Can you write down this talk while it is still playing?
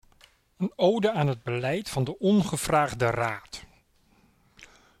Een ode aan het beleid van de ongevraagde raad.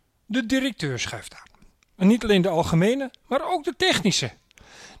 De directeur schuift aan. En niet alleen de algemene, maar ook de technische.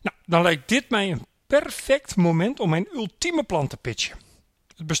 Nou, dan lijkt dit mij een perfect moment om mijn ultieme plan te pitchen.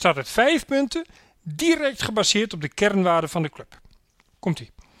 Het bestaat uit 5 punten, direct gebaseerd op de kernwaarden van de club.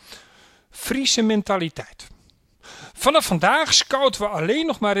 Komt-ie. Friese mentaliteit. Vanaf vandaag scouten we alleen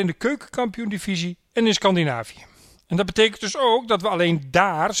nog maar in de keukenkampioen-divisie en in Scandinavië. En dat betekent dus ook dat we alleen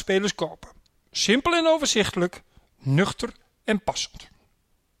daar spelers kopen. Simpel en overzichtelijk, nuchter en passend.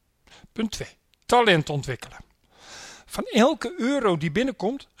 Punt 2. Talent ontwikkelen. Van elke euro die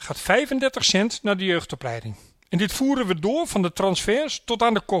binnenkomt gaat 35 cent naar de jeugdopleiding. En dit voeren we door van de transfers tot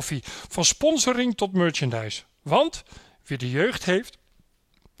aan de koffie, van sponsoring tot merchandise. Want wie de jeugd heeft,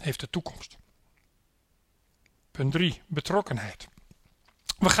 heeft de toekomst. Punt 3. Betrokkenheid.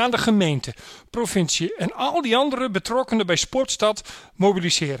 We gaan de gemeente, provincie en al die andere betrokkenen bij Sportstad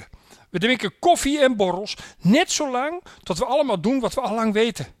mobiliseren. We drinken koffie en borrels, net zo lang tot we allemaal doen wat we al lang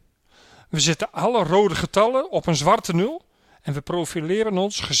weten. We zetten alle rode getallen op een zwarte nul en we profileren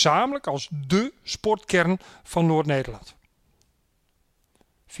ons gezamenlijk als dé sportkern van Noord-Nederland.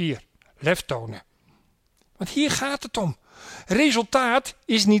 4. Lef tonen. Want hier gaat het om. Resultaat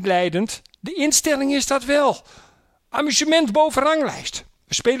is niet leidend, de instelling is dat wel. Amusement boven ranglijst.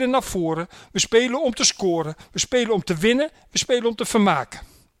 We spelen naar voren, we spelen om te scoren, we spelen om te winnen, we spelen om te vermaken.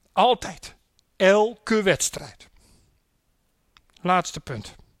 Altijd. Elke wedstrijd. Laatste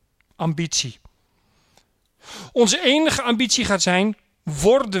punt. Ambitie. Onze enige ambitie gaat zijn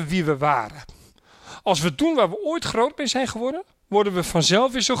worden wie we waren. Als we doen waar we ooit groot mee zijn geworden, worden we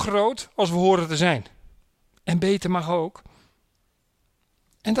vanzelf weer zo groot als we horen te zijn. En beter mag ook.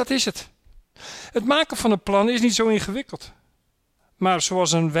 En dat is het. Het maken van een plan is niet zo ingewikkeld. Maar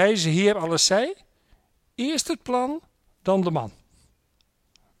zoals een wijze heer alles zei, eerst het plan, dan de man.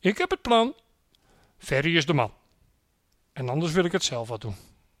 Ik heb het plan, Ferry is de man. En anders wil ik het zelf wat doen.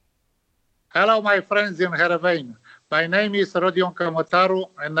 Hello, my friends in Heerenveen. My name is Rodion Kamotaru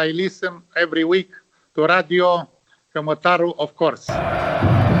and I listen every week to Radio Kamotaru, of course.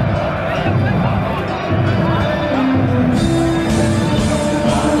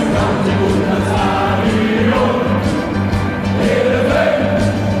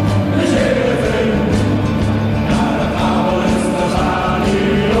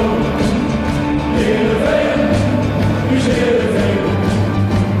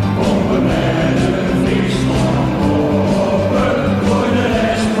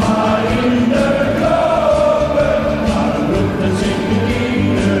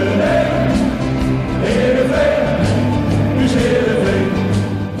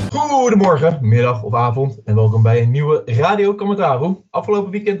 Goedemorgen, middag of avond en welkom bij een nieuwe Radio Kamotaru.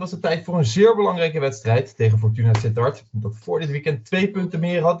 Afgelopen weekend was het tijd voor een zeer belangrijke wedstrijd tegen Fortuna Sittard. Dat voor dit weekend 2 punten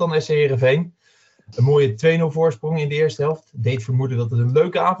meer had dan SC Heerenveen. Een mooie 2-0 voorsprong in de eerste helft deed vermoeden dat het een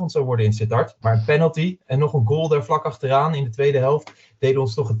leuke avond zou worden in Sittard. Maar een penalty en nog een goal daar vlak achteraan in de tweede helft deden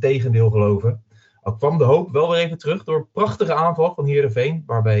ons toch het tegendeel geloven. Al kwam de hoop wel weer even terug door een prachtige aanval van Heerenveen,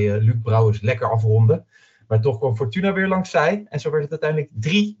 waarbij Luc Brouwers lekker afronde. Maar toch kwam Fortuna weer langs zij en zo werd het uiteindelijk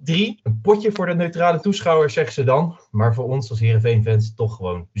 3-3. Een potje voor de neutrale toeschouwers, zeggen ze dan. Maar voor ons als Heerenveen-fans toch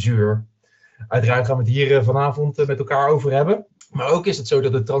gewoon zuur. Uiteraard gaan we het hier vanavond met elkaar over hebben. Maar ook is het zo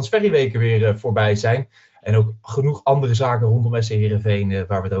dat de transferweken weer voorbij zijn. En ook genoeg andere zaken rondom SC Heerenveen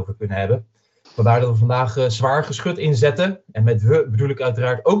waar we het over kunnen hebben. Vandaar dat we vandaag zwaar geschut inzetten. En met we bedoel ik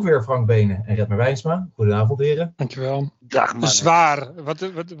uiteraard ook weer Frank Benen en Redmer Wijnsma. Goedenavond, heren. Dankjewel. Dag man. Zwaar.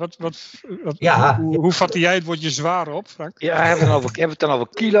 Ja. Hoe vatte jij het woordje zwaar op, Frank? Ja, hebben we het dan over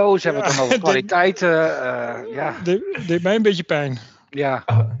kilo's, hebben we het dan over kwaliteiten. Ja. Deed mij een beetje pijn. Ja.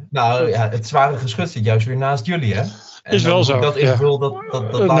 Nou ja, het zware geschut zit juist weer naast jullie, hè? En is wel zo. Dat invul,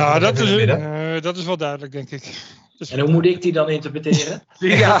 dat is wel duidelijk, denk ik. En hoe moet ik die dan interpreteren?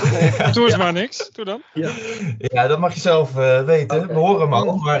 Doe eens maar niks. Doe dan. Ja, dat mag je zelf weten. Okay. We horen hem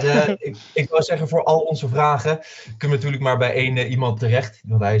al. Maar ik wil zeggen, voor al onze vragen kunnen we natuurlijk maar bij één iemand terecht.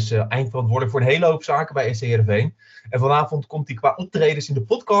 Want hij is eindverantwoordelijk voor een hele hoop zaken bij SC Heerenveen. En vanavond komt hij qua optredens in de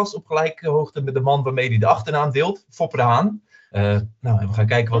podcast op gelijke hoogte met de man waarmee hij de achternaam deelt, Foppe de Haan. En we gaan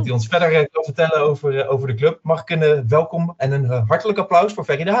kijken wat hij ons verder kan vertellen over de club. Mag ik een welkom en een hartelijk applaus voor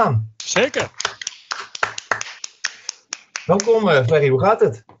Ferry de Haan. Zeker. Welkom Ferry, hoe gaat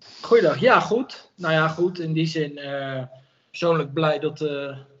het? Goeiedag, ja goed. Nou ja goed, in die zin persoonlijk blij dat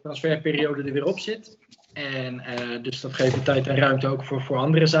de transferperiode er weer op zit. En dus dat geeft de tijd en ruimte ook voor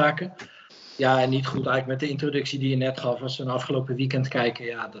andere zaken. Ja, en niet goed eigenlijk met de introductie die je net gaf. Als we een afgelopen weekend kijken,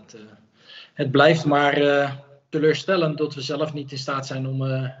 ja, het blijft maar teleurstellend dat we zelf niet in staat zijn om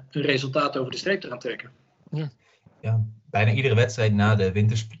een resultaat over de streep te gaan trekken. Ja, bijna iedere wedstrijd na de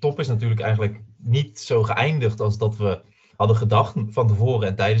winterstop is natuurlijk eigenlijk niet zo geëindigd als dat we hadden gedacht van tevoren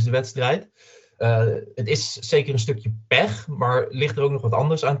en tijdens de wedstrijd. Het is zeker een stukje pech, maar ligt er ook nog wat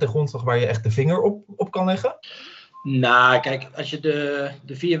anders aan ten grondslag waar je echt de vinger op kan leggen? Nou, kijk, als je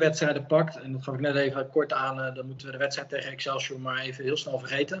de 4 wedstrijden pakt, en dat gaf ik net even kort aan, dan moeten we de wedstrijd tegen Excelsior maar even heel snel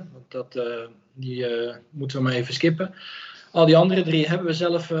vergeten. Want die moeten we maar even skippen. Al die andere 3 hebben we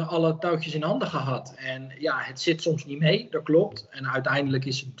zelf alle touwtjes in handen gehad. En ja, het zit soms niet mee, dat klopt. En uiteindelijk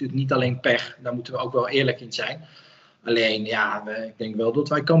is het natuurlijk niet alleen pech, daar moeten we ook wel eerlijk in zijn. Alleen, ja, ik denk wel dat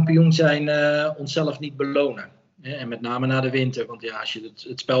wij kampioen zijn, onszelf niet belonen. En met name na de winter, want ja, als je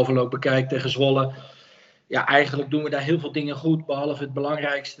het spelverloop bekijkt tegen Zwolle, ja, eigenlijk doen we daar heel veel dingen goed, behalve het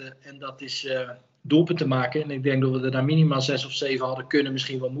belangrijkste. En dat is doelpunten maken. En ik denk dat we er daar minimaal 6 of 7 hadden kunnen,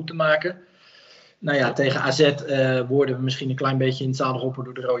 misschien wel moeten maken. Nou ja, tegen AZ worden we misschien een klein beetje in het zadel geholpen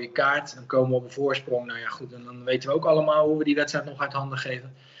door de rode kaart. Dan komen we op een voorsprong. Nou ja, goed, en dan weten we ook allemaal hoe we die wedstrijd nog uit handen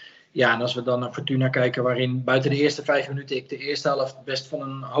geven. Ja, en als we dan naar Fortuna kijken, waarin buiten de eerste 5 minuten ik de eerste helft best van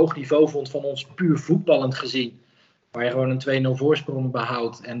een hoog niveau vond van ons puur voetballend gezien. Waar je gewoon een 2-0 voorsprong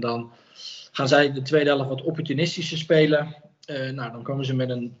behoudt. En dan gaan zij de tweede helft wat opportunistischer spelen. Nou, dan komen ze met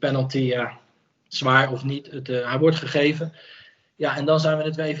een penalty, ja, zwaar of niet. Hij wordt gegeven. Ja, en dan zijn we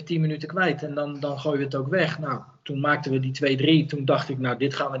het weer even 10 minuten kwijt. En dan gooien we het ook weg. Nou, toen maakten we die 2-3. Toen dacht ik, nou,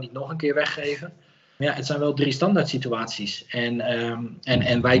 dit gaan we niet nog een keer weggeven. Maar ja, het zijn wel 3 standaard situaties.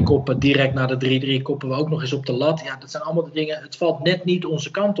 En wij koppen direct na de 3-3, koppen we ook nog eens op de lat. Ja, dat zijn allemaal de dingen. Het valt net niet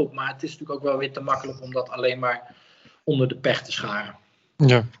onze kant op. Maar het is natuurlijk ook wel weer te makkelijk om dat alleen maar onder de pech te scharen.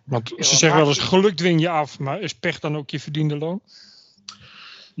 Ja, want ze zeggen wel eens geluk dwing je af. Maar is pech dan ook je verdiende loon?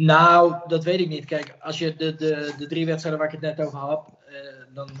 Nou, dat weet ik niet. Kijk, als je de 3 wedstrijden waar ik het net over had,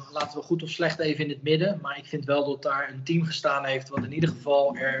 dan laten we goed of slecht even in het midden. Maar ik vind wel dat daar een team gestaan heeft wat in ieder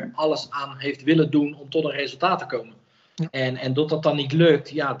geval er alles aan heeft willen doen om tot een resultaat te komen. Ja. En dat dan niet lukt,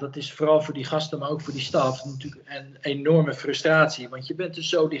 ja, dat is vooral voor die gasten, maar ook voor die staf natuurlijk een enorme frustratie. Want je bent er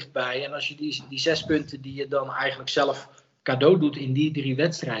zo dichtbij. En als je die 6 punten die je dan eigenlijk zelf cadeau doet in die 3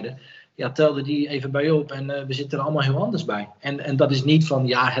 wedstrijden, ja, telde die even bij op en we zitten er allemaal heel anders bij. En dat is niet van,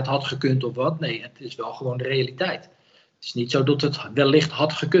 ja, het had gekund of wat. Nee, het is wel gewoon de realiteit. Het is niet zo dat het wellicht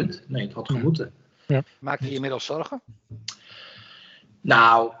had gekund. Nee, het had gemoeten. Ja. Maak je inmiddels zorgen?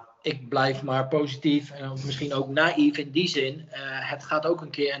 Nou, ik blijf maar positief en misschien ook naïef in die zin. Het gaat ook een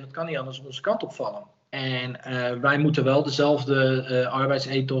keer, en het kan niet anders, onze kant opvallen. En wij moeten wel dezelfde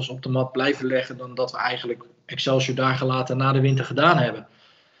arbeidsethos op de mat blijven leggen dan dat we eigenlijk Excelsior dagen later na de winter gedaan hebben.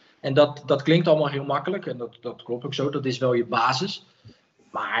 En dat klinkt allemaal heel makkelijk en dat klopt ook zo, dat is wel je basis.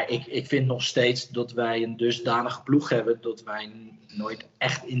 Maar ik vind nog steeds dat wij een dusdanige ploeg hebben dat wij nooit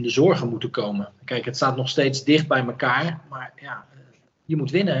echt in de zorgen moeten komen. Kijk, het staat nog steeds dicht bij elkaar, maar ja, je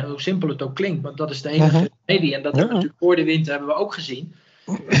moet winnen, hoe simpel het ook klinkt. Want dat is de enige remedie en dat hebben we natuurlijk voor de winter hebben we ook gezien.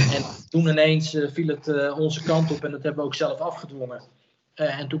 En toen ineens viel het onze kant op en dat hebben we ook zelf afgedwongen.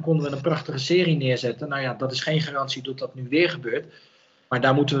 En toen konden we een prachtige serie neerzetten. Nou ja, dat is geen garantie dat dat nu weer gebeurt. Maar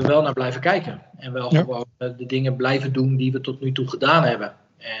daar moeten we wel naar blijven kijken. En wel gewoon de dingen blijven doen die we tot nu toe gedaan hebben.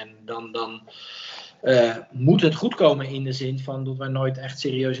 En dan moet het goed komen in de zin van dat wij nooit echt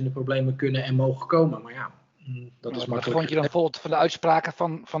serieus in de problemen kunnen en mogen komen. Maar ja, dat is makkelijk. Wat vond je dan bijvoorbeeld van de uitspraken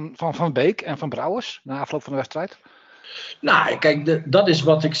van Beek en van Brouwers na afloop van de wedstrijd? Nou, kijk, dat is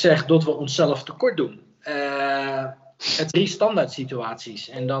wat ik zeg, dat we onszelf tekort doen. Het 3 standaard situaties.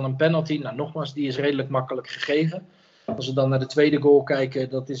 En dan een penalty, nou nogmaals, die is redelijk makkelijk gegeven. Als we dan naar de tweede goal kijken,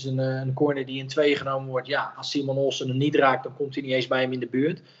 dat is een corner die in 2 genomen wordt. Ja, als Simon Olsen hem niet raakt, dan komt hij niet eens bij hem in de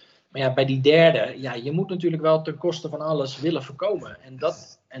buurt. Maar ja, bij die derde, ja, je moet natuurlijk wel ten koste van alles willen voorkomen.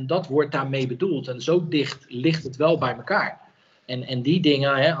 En dat wordt daarmee bedoeld. En zo dicht ligt het wel bij elkaar. En die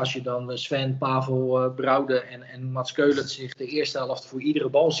dingen, hè, als je dan Sven, Pavel, Brouwde en Mats Keulert zich de eerste helft voor iedere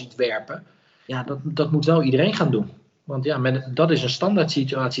bal ziet werpen. Ja, dat moet wel iedereen gaan doen. Want ja, dat is een standaard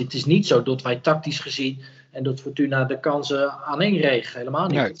situatie. Het is niet zo dat wij tactisch gezien en dat Fortuna de kansen aaneenreeg. Helemaal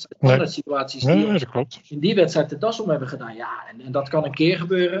niet. Het zijn standaard situaties die in die wedstrijd de das om hebben gedaan. Ja, en dat kan een keer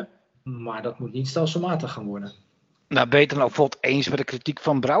gebeuren. Maar dat moet niet stelselmatig gaan worden. Nou, ben je het dan ook bijvoorbeeld eens met de kritiek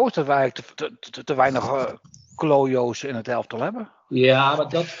van Brouwers dat wij te weinig klojo's in het elftal hebben? Ja, maar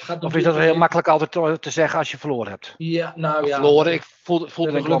dat gaat of is dat heel makkelijk altijd te zeggen als je verloren hebt? Ja, nou ja. Verloren, ik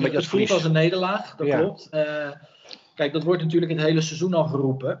voelde me wel een beetje als verlies. Het voelt als een nederlaag, dat klopt. Kijk, dat wordt natuurlijk het hele seizoen al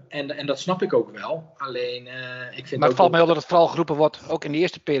geroepen. En dat snap ik ook wel. Alleen, ik vind. Maar het valt mij op dat het vooral geroepen wordt, ook in de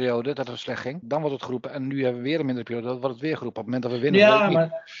eerste periode, dat het slecht ging. Dan wordt het geroepen. En nu hebben we weer een mindere periode, dan wordt het weer geroepen. Op het moment dat we winnen. Ja,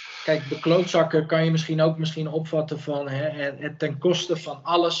 maar kijk, de klootzakken kan je misschien opvatten van het ten koste van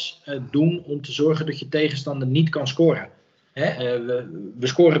alles doen om te zorgen dat je tegenstander niet kan scoren. We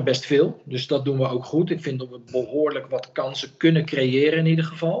scoren best veel, dus dat doen we ook goed. Ik vind dat we behoorlijk wat kansen kunnen creëren in ieder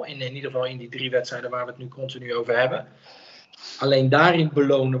geval. In ieder geval in die 3 wedstrijden waar we het nu continu over hebben. Alleen daarin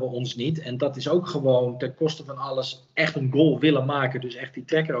belonen we ons niet. En dat is ook gewoon ten koste van alles echt een goal willen maken. Dus echt die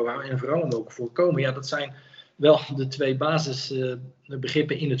trekker overhouden en vooral hem ook voorkomen. Ja, dat zijn wel de 2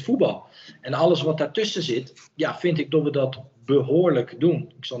 basisbegrippen in het voetbal. En alles wat daartussen zit, ja, vind ik dat we dat behoorlijk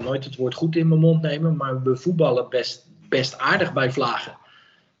doen. Ik zal nooit het woord goed in mijn mond nemen, maar we voetballen best aardig bij vlagen.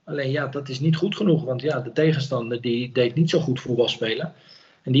 Alleen ja, dat is niet goed genoeg. Want ja, de tegenstander die deed niet zo goed voetbal spelen.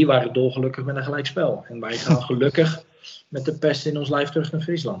 En die waren dolgelukkig met een gelijkspel. En wij gaan gelukkig met de pest in ons lijf terug naar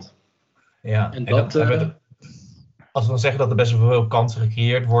Friesland. Ja, En dat, als we dan zeggen dat er best wel veel kansen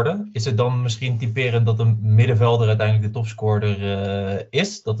gecreëerd worden, is het dan misschien typerend dat een middenvelder uiteindelijk de topscorer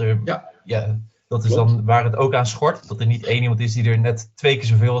is? Dat dat is dan waar het ook aan schort. Dat er niet één iemand is die er net 2 keer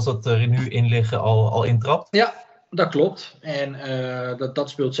zoveel als dat er nu in liggen al intrapt. Ja, dat klopt. En dat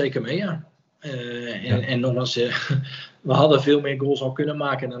speelt zeker mee, ja. En nogmaals, we hadden veel meer goals al kunnen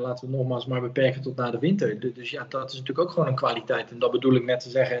maken. En dan laten we nogmaals maar beperken tot na de winter. Dus ja, dat is natuurlijk ook gewoon een kwaliteit. En dat bedoel ik net te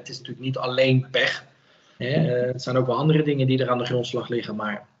zeggen. Het is natuurlijk niet alleen pech. Het zijn ook wel andere dingen die er aan de grondslag liggen.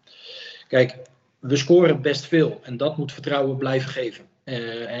 Maar kijk, we scoren best veel. En dat moet vertrouwen blijven geven.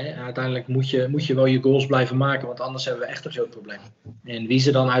 Uiteindelijk moet je wel je goals blijven maken. Want anders hebben we echt een groot probleem. En wie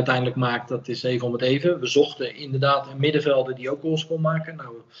ze dan uiteindelijk maakt, dat is even om het even. We zochten inderdaad een middenvelder die ook goals kon maken.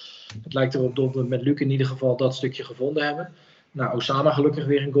 Nou, het lijkt erop dat we met Luc in ieder geval dat stukje gevonden hebben. Nou, Osama gelukkig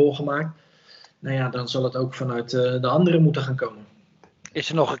weer een goal gemaakt. Nou ja, dan zal het ook vanuit de anderen moeten gaan komen. Is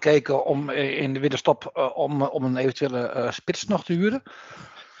er nog gekeken om in de winterstop om een eventuele spits nog te huren?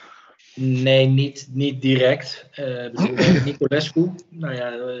 Nee, niet direct. Nicolescu, nou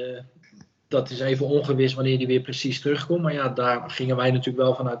ja, dat is even ongewis wanneer die weer precies terugkomt. Maar ja, daar gingen wij natuurlijk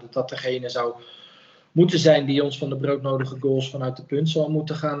wel vanuit dat degene zou moeten zijn die ons van de broodnodige goals vanuit de punt zal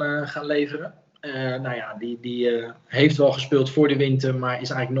moeten gaan leveren. Nou ja, die heeft wel gespeeld voor de winter, maar is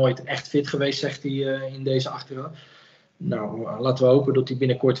eigenlijk nooit echt fit geweest, zegt hij in deze achterhoofd. Nou, laten we hopen dat hij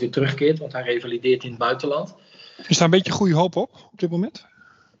binnenkort weer terugkeert, want hij revalideert in het buitenland. Is daar een beetje goede hoop op dit moment?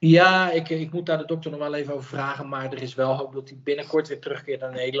 Ja, ik moet daar de dokter nog wel even over vragen, maar er is wel hoop dat hij binnenkort weer terugkeert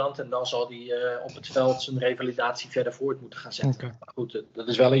naar Nederland. En dan zal hij op het veld zijn revalidatie verder voort moeten gaan zetten. Okay. Maar goed, dat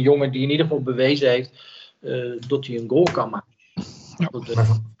is wel een jongen die in ieder geval bewezen heeft dat hij een goal kan maken. Ja.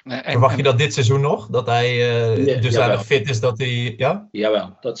 Verwacht je dat dit seizoen nog? Dat hij dusdanig fit is dat hij... Ja?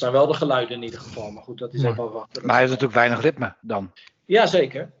 Jawel, dat zijn wel de geluiden in ieder geval. Maar goed, dat is even wachten. Maar hij heeft natuurlijk weinig ritme dan. Ja,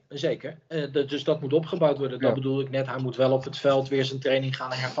 zeker. Dus dat moet opgebouwd worden. Dat bedoel ik net. Hij moet wel op het veld weer zijn training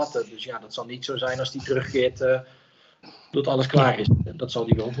gaan hervatten. Dus ja, dat zal niet zo zijn als hij terugkeert dat alles klaar is. Dat zal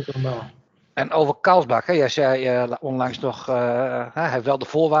hij wel moeten doen. En over Kalsbak, jij zei onlangs nog, hij heeft wel de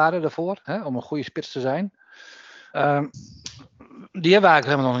voorwaarden ervoor, om een goede spits te zijn. Die hebben we eigenlijk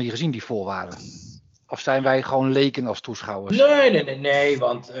helemaal nog niet gezien, die voorwaarden. Of zijn wij gewoon leken als toeschouwers? Nee,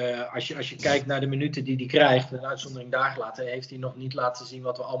 want als je kijkt naar de minuten die hij krijgt, een uitzondering daar gelaten, heeft hij nog niet laten zien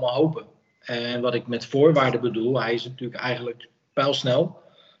wat we allemaal hopen. En wat ik met voorwaarden bedoel, hij is natuurlijk eigenlijk pijlsnel.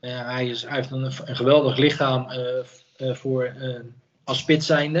 Hij heeft een geweldig lichaam als spits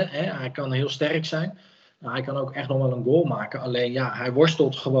zijnde. Hij kan heel sterk zijn. Nou, hij kan ook echt nog wel een goal maken. Alleen ja, hij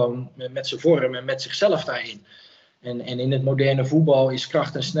worstelt gewoon met zijn vorm en met zichzelf daarin. En in het moderne voetbal is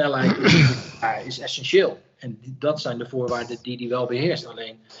kracht en snelheid is essentieel. En dat zijn de voorwaarden die hij wel beheerst.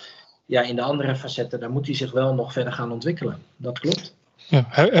 Alleen ja, in de andere facetten, daar moet hij zich wel nog verder gaan ontwikkelen. Dat klopt. Ja,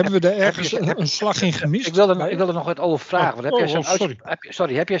 hebben we daar ergens een slag in gemist? Ik wilde er nog wat over vragen.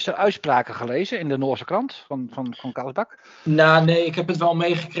 Heb jij zijn uitspraken gelezen in de Noorse krant van Kalsbak? Nou, nee, ik heb het wel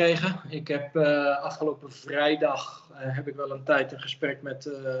meegekregen. Ik heb afgelopen vrijdag heb ik wel een tijd een gesprek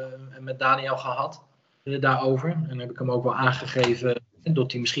met Daniel gehad. Daarover. En heb ik hem ook wel aangegeven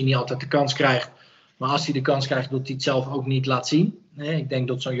dat hij misschien niet altijd de kans krijgt. Maar als hij de kans krijgt, dat hij het zelf ook niet laat zien. Ik denk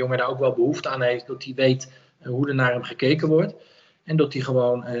dat zo'n jongen daar ook wel behoefte aan heeft. Dat hij weet hoe er naar hem gekeken wordt. En dat hij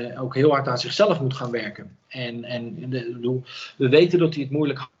gewoon ook heel hard aan zichzelf moet gaan werken. We weten dat hij het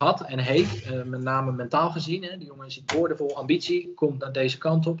moeilijk had en heeft. Met name mentaal gezien. Die jongen is boordevol ambitie. Komt naar deze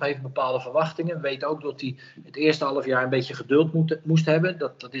kant op. Heeft bepaalde verwachtingen. Weet ook dat hij het eerste half jaar een beetje geduld moest hebben.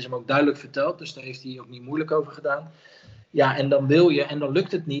 Dat is hem ook duidelijk verteld. Dus daar heeft hij ook niet moeilijk over gedaan. Ja, en dan wil je en dan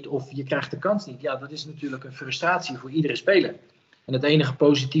lukt het niet. Of je krijgt de kans niet. Ja, dat is natuurlijk een frustratie voor iedere speler. En het enige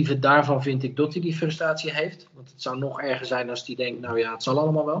positieve daarvan vind ik dat hij die frustratie heeft. Want het zou nog erger zijn als hij denkt, nou ja, het zal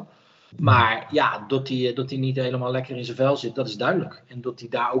allemaal wel. Maar ja, dat hij niet helemaal lekker in zijn vel zit, dat is duidelijk. En dat hij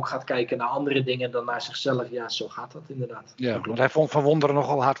daar ook gaat kijken naar andere dingen dan naar zichzelf. Ja, zo gaat dat inderdaad. Ja, want hij vond Van Wonderen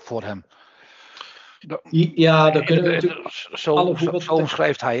nogal hard voor hem. Ja, dan kunnen we natuurlijk alle Zo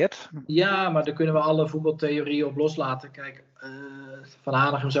omschrijft hij het. Ja, maar daar kunnen we alle voetbaltheorieën op loslaten. Kijk, Van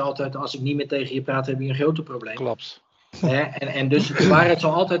Hanegem zei altijd, als ik niet meer tegen je praat, heb je een groter probleem. Klopt. En dus de waarheid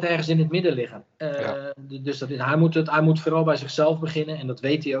zal altijd ergens in het midden liggen. Dus hij moet vooral bij zichzelf beginnen. En dat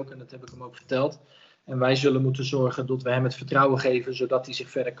weet hij ook. En dat heb ik hem ook verteld. En wij zullen moeten zorgen dat we hem het vertrouwen geven. Zodat hij zich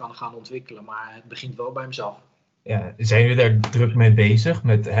verder kan gaan ontwikkelen. Maar het begint wel bij hemzelf. Ja, zijn jullie daar druk mee bezig?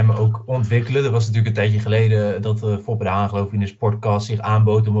 Met hem ook ontwikkelen? Er was natuurlijk een tijdje geleden dat Foppe de Haan, geloof ik, in de sportcast zich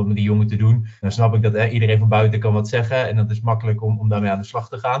aanbood om wat met die jongen te doen. Dan snap ik dat iedereen van buiten kan wat zeggen. En dat is makkelijk om daarmee aan de slag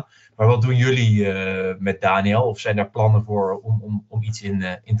te gaan. Maar wat doen jullie met Daniel? Of zijn daar plannen voor om iets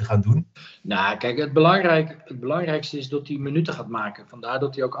in te gaan doen? Nou, kijk, het belangrijkste is dat hij minuten gaat maken. Vandaar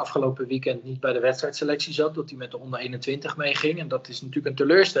dat hij ook afgelopen weekend niet bij de wedstrijdselectie zat. Dat hij met de onder 21 meeging. En dat is natuurlijk een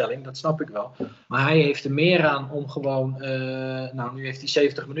teleurstelling, dat snap ik wel. Maar hij heeft er meer aan om gewoon, nu heeft hij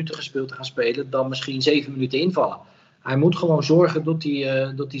 70 minuten gespeeld te gaan spelen, dan misschien 7 minuten invallen. Hij moet gewoon zorgen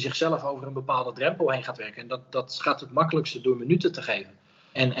dat hij zichzelf over een bepaalde drempel heen gaat werken. En dat gaat het makkelijkste door minuten te geven.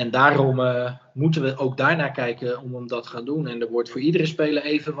 En daarom moeten we ook daarnaar kijken om hem dat te gaan doen. En er wordt voor iedere speler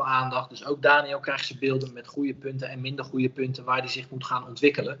evenveel aandacht. Dus ook Daniel krijgt zijn beelden met goede punten en minder goede punten waar hij zich moet gaan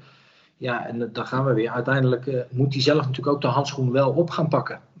ontwikkelen. Ja, en dan gaan we weer. Uiteindelijk moet hij zelf natuurlijk ook de handschoen wel op gaan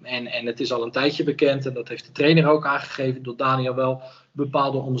pakken. En het is al een tijdje bekend, en dat heeft de trainer ook aangegeven, dat Daniel wel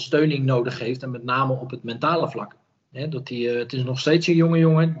bepaalde ondersteuning nodig heeft. En met name op het mentale vlak. Het is nog steeds een jonge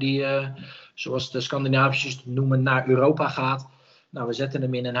jongen die, zoals de Scandinavisches het noemen, naar Europa gaat. Nou, we zetten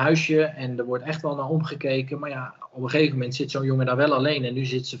hem in een huisje en er wordt echt wel naar omgekeken. Maar ja, op een gegeven moment zit zo'n jongen daar wel alleen en nu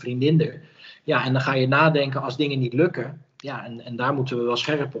zit zijn vriendin er. Ja, en dan ga je nadenken als dingen niet lukken. Ja, en daar moeten we wel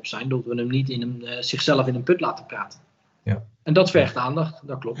scherp op zijn, dat we hem niet zichzelf in een put laten praten. Ja. En dat vergt aandacht,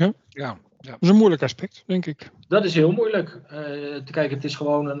 dat klopt. Ja. Dat is een moeilijk aspect, denk ik. Dat is heel moeilijk. Kijk, het is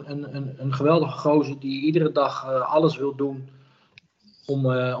gewoon een geweldige gozer die iedere dag alles wil doen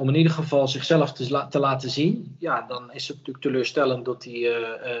om in ieder geval zichzelf te laten zien. Ja, dan is het natuurlijk teleurstellend dat hij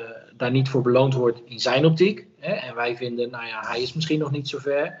daar niet voor beloond wordt in zijn optiek. En wij vinden, hij is misschien nog niet zo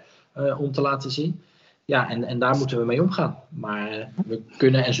ver om te laten zien. Ja, en daar moeten we mee omgaan. Maar we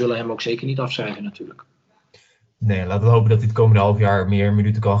kunnen en zullen hem ook zeker niet afschrijven natuurlijk. Nee, laten we hopen dat hij het komende half jaar meer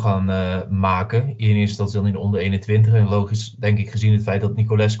minuten kan gaan maken. In eerste instantie dan in de onder 21. En logisch, denk ik, gezien het feit dat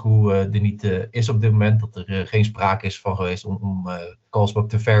Nicolescu er niet is op dit moment. Dat er geen sprake is van geweest om Kalsbak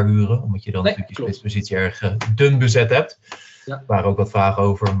te verhuren. Omdat je dan natuurlijk je spitspositie erg dun bezet hebt. Ja. Er waren ook wat vragen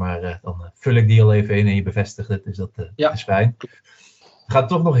over, maar dan vul ik die al even in en je bevestigt het. Dus dat is fijn. We gaan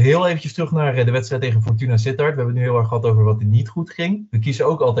toch nog heel eventjes terug naar de wedstrijd tegen Fortuna Sittard. We hebben het nu heel erg gehad over wat er niet goed ging. We kiezen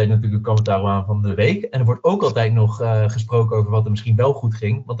ook altijd natuurlijk een commentaar aan van de week. En er wordt ook altijd nog gesproken over wat er misschien wel goed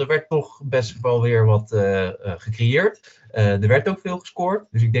ging. Want er werd toch best wel weer wat gecreëerd. Er werd ook veel gescoord.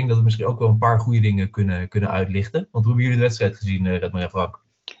 Dus ik denk dat we misschien ook wel een paar goede dingen kunnen uitlichten. Want hoe hebben jullie de wedstrijd gezien, Redmer en Frank?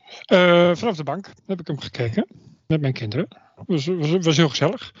 Vanaf de bank heb ik hem gekeken. Met mijn kinderen. Het was heel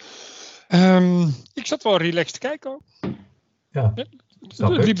gezellig. Ik zat wel relaxed te kijken ook. Ja.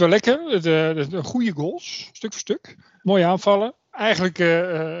 Het liep wel lekker. De goede goals, stuk voor stuk. Mooie aanvallen. Eigenlijk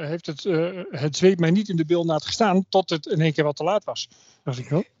heeft het zweet mij niet in de bil laten gestaan tot het in één keer wat te laat was. Dacht ik,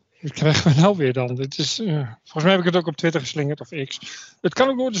 wat krijgen we nou weer dan? Volgens mij heb ik het ook op Twitter geslingerd of X. Het kan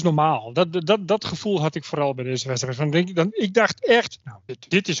ook nooit eens normaal. Dat gevoel had ik vooral bij deze wedstrijd. Ik dacht echt,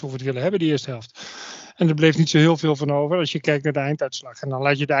 dit is hoe we het willen hebben, die eerste helft. En er bleef niet zo heel veel van over als je kijkt naar de einduitslag. En dan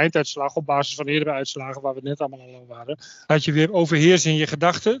laat je de einduitslag op basis van eerdere uitslagen, waar we het net allemaal al over hadden, laat je weer overheersen in je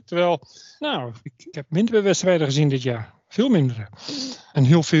gedachten. Terwijl, ik heb mindere wedstrijden gezien dit jaar. Veel mindere. En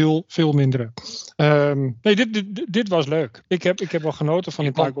heel veel mindere. Dit was leuk. Ik heb wel genoten van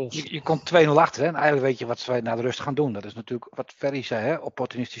die paar goals. Je komt 2-0 achter, hè? En eigenlijk weet je wat ze na de rust gaan doen. Dat is natuurlijk wat Ferry zei, hè?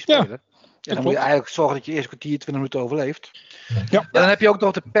 Opportunistisch spelen. Ja. En dan moet je eigenlijk zorgen dat je eerst kwartier, 20 minuten overleeft. Ja. Dan heb je ook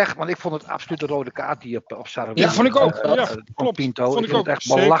nog de pech, want ik vond het absoluut een rode kaart die op Sarre. Ja, vond ik ook. Klopt. Pinto. Ik vond het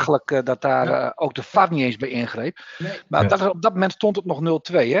echt belachelijk dat daar ook de VAR niet eens bij ingreep. Nee. Maar op dat moment stond het nog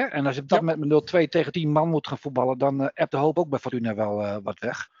 0-2. Hè? En als je op dat moment met 0-2 tegen 10 man moet gaan voetballen, dan hebt de hoop ook bij Fortuna wel wat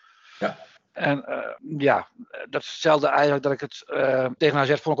weg. Ja. En dat is hetzelfde eigenlijk dat ik het tegen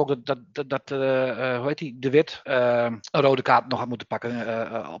AZ vond ik ook dat hoe heet die, De Wit een rode kaart nog had moeten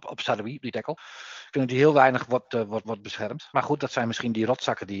pakken op Sadoui, die tackle. Ik vind dat die heel weinig wordt beschermd. Maar goed, dat zijn misschien die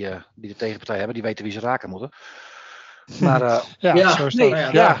rotzakken die de tegenpartij hebben, die weten wie ze raken moeten. Maar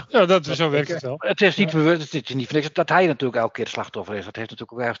zo werkt het wel. Het is niet bewust, het is niet voor niks dat hij natuurlijk elke keer de slachtoffer is. Dat heeft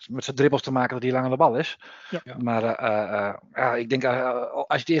natuurlijk ook echt met zijn dribbels te maken dat hij lang aan de bal is. Ja. Maar ik denk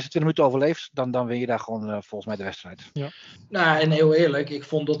als je de eerste 20 minuten overleeft, dan win je daar gewoon volgens mij de wedstrijd. Ja. Nou, en heel eerlijk, ik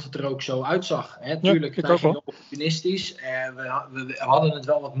vond dat het er ook zo uitzag. Tuurlijk, wij gingen opportunistisch. We hadden het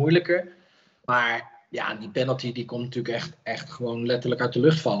wel wat moeilijker. Maar Ja, die penalty die komt natuurlijk echt gewoon letterlijk uit de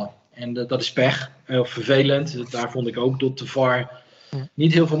lucht vallen. En dat is pech. Heel vervelend. Daar vond ik ook dat de VAR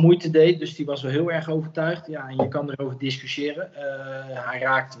niet heel veel moeite deed. Dus die was wel heel erg overtuigd. Ja, en je kan erover discussiëren. Hij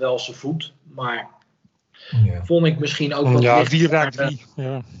raakt wel zijn voet. Maar vond ik misschien ook wat licht. Wie raakt wie?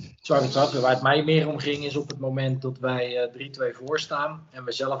 Ja. Waar het mij meer om ging is op het moment dat wij 3-2 voor staan. En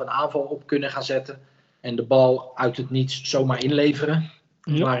we zelf een aanval op kunnen gaan zetten. En de bal uit het niets zomaar inleveren.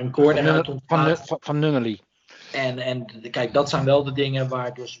 Waar een corner uit ontstaat. Van Nunnely. En kijk, dat zijn wel de dingen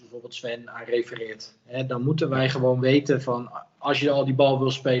waar dus bijvoorbeeld Sven aan refereert. Dan moeten wij gewoon weten van, als je al die bal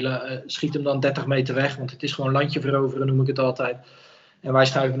wil spelen, schiet hem dan 30 meter weg. Want het is gewoon landje veroveren, noem ik het altijd. En wij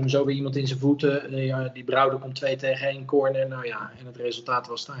schuiven hem zo weer iemand in zijn voeten. Die Brouwer komt 2-1 corner. Nou ja, en het resultaat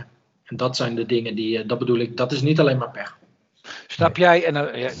was daar. En dat zijn de dingen dat bedoel ik, dat is niet alleen maar pech. Snap jij, en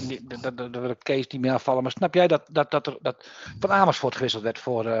daar wil ik Kees niet meer afvallen, maar snap jij dat Van Amersfoort gewisseld werd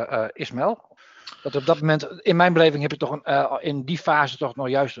voor Ismaël? Dat op dat moment, in mijn beleving heb je toch in die fase toch nog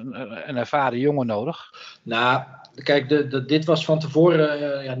juist een ervaren jongen nodig? Nou, kijk, dit was van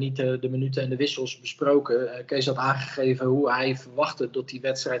tevoren niet de minuten en de wissels besproken. Kees had aangegeven hoe hij verwachtte dat die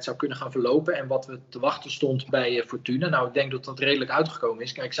wedstrijd zou kunnen gaan verlopen en wat we te wachten stond bij Fortuna. Nou, ik denk dat dat redelijk uitgekomen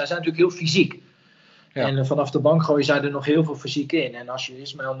is. Kijk, zij zijn natuurlijk heel fysiek. Ja. En vanaf de bank gooien zij er nog heel veel fysiek in. En als je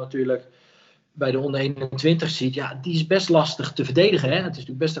Ismaël natuurlijk bij de onder 21 ziet, ja, die is best lastig te verdedigen. Hè? Het is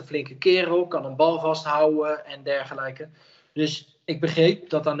natuurlijk best een flinke kerel, kan een bal vasthouden en dergelijke. Dus ik begreep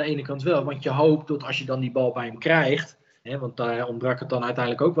dat aan de ene kant wel, want je hoopt dat als je dan die bal bij hem krijgt, want daar ontbrak het dan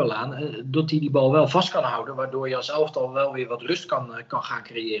uiteindelijk ook wel aan, dat hij die bal wel vast kan houden, waardoor je als elftal wel weer wat rust kan gaan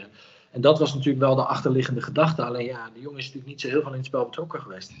creëren. En dat was natuurlijk wel de achterliggende gedachte. Alleen ja, de jongen is natuurlijk niet zo heel veel in het spel betrokken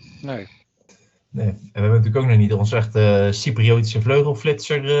geweest. Nee. En we hebben natuurlijk ook nog niet onze echte Cypriotische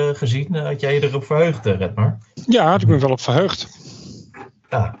vleugelflitser gezien. Had jij je erop verheugd, Redmar? Ja, ik ben wel op verheugd.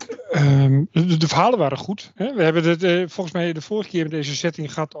 Ja. De verhalen waren goed. Hè? We hebben het volgens mij de vorige keer in deze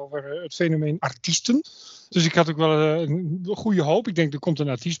setting gehad over het fenomeen artiesten. Dus ik had ook wel een goede hoop. Ik denk, er komt een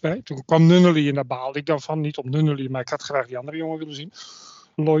artiest bij. Toen kwam Nunnely en daar baalde ik dan van. Niet op Nunnely, maar ik had graag die andere jongen willen zien.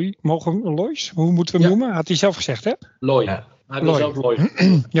 Loy, Lois? Hoe moeten we hem noemen? Had hij zelf gezegd, hè? Loy. Ja. Hij wil zelf Loy.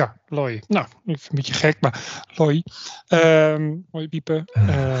 Ja, Loy. Nou, een beetje gek, maar Loy. Mooi piepen.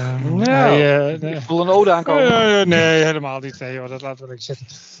 Ik voel een ode aankomen. Nee, helemaal niet. Nee, joh, dat laten we lekker zitten.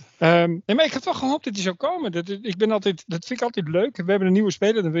 Nee, maar ik had wel gehoopt dat hij zou komen. Dat vind ik altijd leuk. We hebben een nieuwe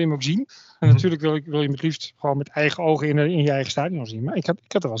speler, dan wil je hem ook zien. En natuurlijk wil je hem het liefst gewoon met eigen ogen in je eigen stadion zien. Maar ik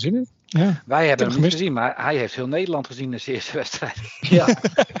had er wel zin in. Ja. Wij hebben hem niet gezien, maar hij heeft heel Nederland gezien in zijn eerste wedstrijd.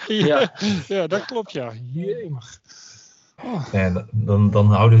 Ja, dat klopt, ja. Jemig. Oh. En dan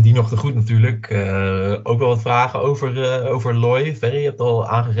houden we die nog te goed natuurlijk. Ook wel wat vragen over Loy. Ferry, je hebt al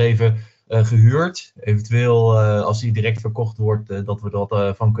aangegeven gehuurd. Eventueel als die direct verkocht wordt, dat we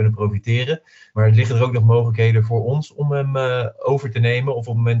dat van kunnen profiteren. Maar liggen er ook nog mogelijkheden voor ons om hem over te nemen? Of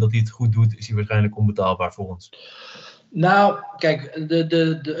op het moment dat hij het goed doet, is hij waarschijnlijk onbetaalbaar voor ons? Nou, kijk,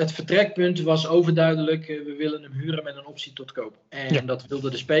 het vertrekpunt was overduidelijk. We willen hem huren met een optie tot koop. En dat wilde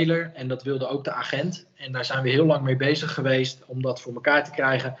de speler en dat wilde ook de agent. En daar zijn we heel lang mee bezig geweest om dat voor elkaar te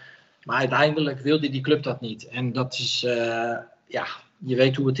krijgen. Maar uiteindelijk wilde die club dat niet. En dat is, je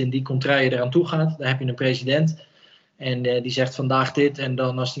weet hoe het in die contraien eraan toe gaat. Dan heb je een president en die zegt vandaag dit. En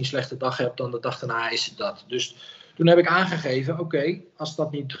dan als hij een slechte dag hebt, dan de dag daarna is het dat. Dus toen heb ik aangegeven, oké, als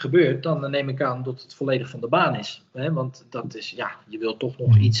dat niet gebeurt, dan neem ik aan dat het volledig van de baan is. Want dat is, je wilt toch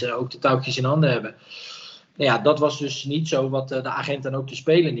nog iets, ook de touwtjes in handen hebben. Nou ja, dat was dus niet zo wat de agent en ook de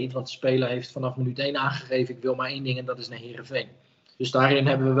speler niet. Want de speler heeft vanaf minuut 1 aangegeven, ik wil maar één ding en dat is naar Heerenveen. Dus daarin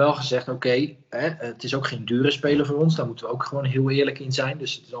hebben we wel gezegd, oké, het is ook geen dure speler voor ons. Daar moeten we ook gewoon heel eerlijk in zijn.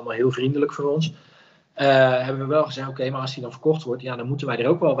 Dus het is allemaal heel vriendelijk voor ons. Hebben we wel gezegd, oké, maar als hij dan verkocht wordt, dan moeten wij er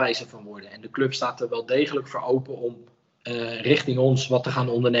ook wel wijzer van worden. En de club staat er wel degelijk voor open om richting ons wat te gaan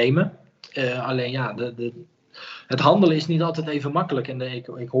ondernemen. Alleen het handelen is niet altijd even makkelijk. En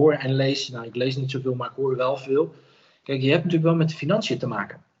ik hoor en lees, ik lees niet zoveel, maar ik hoor wel veel. Kijk, je hebt natuurlijk wel met de financiën te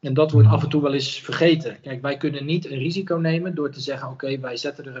maken. En dat wordt af en toe wel eens vergeten. Kijk, wij kunnen niet een risico nemen door te zeggen, oké, wij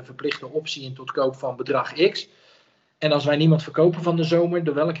zetten er een verplichte optie in tot koop van bedrag X. En als wij niemand verkopen van de zomer,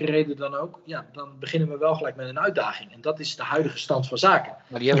 door welke reden dan ook, dan beginnen we wel gelijk met een uitdaging. En dat is de huidige stand van zaken.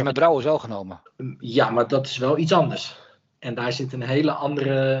 Maar die hebben we met Brouwers wel genomen. Ja, maar dat is wel iets anders. En daar zit een hele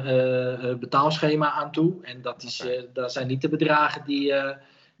andere betaalschema aan toe. En dat zijn niet de bedragen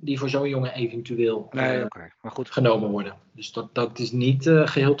die voor zo'n jongen eventueel maar goed, genomen worden. Dus dat is niet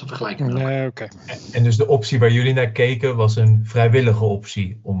geheel te vergelijken. Nee, oké. En dus de optie waar jullie naar keken was een vrijwillige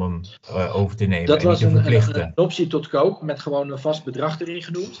optie om hem over te nemen? Dat was een optie tot koop met gewoon een vast bedrag erin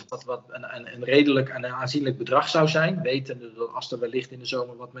genoemd. Wat een redelijk en een aanzienlijk bedrag zou zijn. Wetende dat als er wellicht in de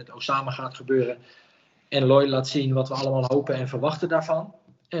zomer wat met Osama gaat gebeuren, en Loy laat zien wat we allemaal hopen en verwachten daarvan.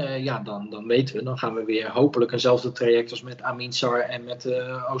 Dan weten we, dan gaan we weer hopelijk eenzelfde traject als met Amin Sarr en met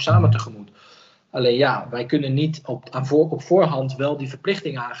Osama tegemoet. Alleen wij kunnen niet op voorhand wel die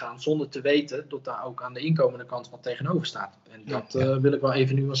verplichting aangaan zonder te weten dat daar ook aan de inkomende kant wat tegenover staat. En dat wil ik wel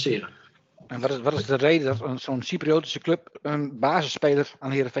even nuanceren. En wat is de reden dat zo'n Cypriotische club een basisspeler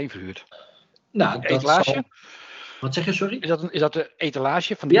aan Heerenveen verhuurt? Nou, etalage? Wat zeg je, sorry? Is dat de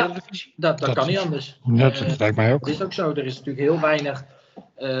etalage van de Eredivisie? Dat kan niet anders. Dat lijkt mij ook. Dat is ook zo. Er is natuurlijk heel weinig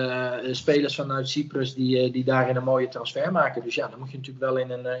spelers vanuit Cyprus die daarin een mooie transfer maken. Dus dan moet je natuurlijk wel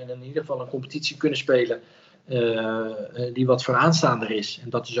in ieder geval een competitie kunnen spelen die wat vooraanstaander is. En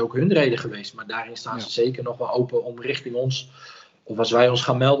dat is ook hun reden geweest. Maar daarin staan ze zeker nog wel open om richting ons, of als wij ons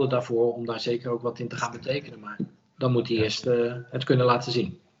gaan melden daarvoor, om daar zeker ook wat in te gaan betekenen. Maar dan moet hij eerst het kunnen laten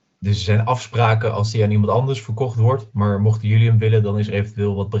zien. Dus er zijn afspraken als die aan iemand anders verkocht wordt. Maar mochten jullie hem willen, dan is er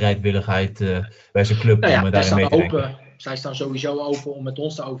eventueel wat bereidwilligheid bij zijn club om daarin mee te denken. Zij staan sowieso open om met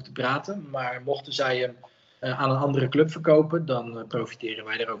ons daarover te praten. Maar mochten zij hem aan een andere club verkopen, dan profiteren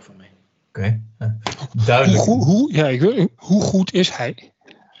wij er ook van mee. Oké. Duidelijk. Hoe goed is hij?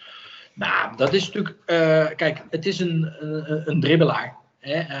 Nou, dat is natuurlijk... kijk, het is een dribbelaar.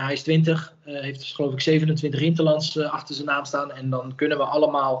 Hè? Hij is 20, heeft geloof ik 27 interlands achter zijn naam staan. En dan kunnen we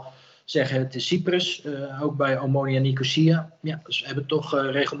allemaal zeggen het is Cyprus. Ook bij Omonia Nicosia. Ja, dus we hebben toch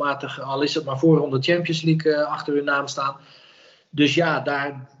regelmatig, al is het maar voorronde Champions League achter hun naam staan. Dus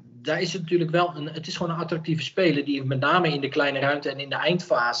daar is het natuurlijk wel het is gewoon een attractieve speler die met name in de kleine ruimte en in de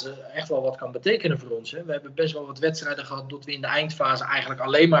eindfase echt wel wat kan betekenen voor ons. Hè. We hebben best wel wat wedstrijden gehad dat we in de eindfase eigenlijk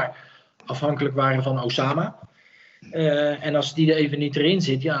alleen maar afhankelijk waren van Osama. En als die er even niet erin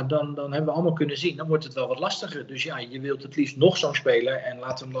zit, dan hebben we allemaal kunnen zien. Dan wordt het wel wat lastiger. Dus je wilt het liefst nog zo'n speler, en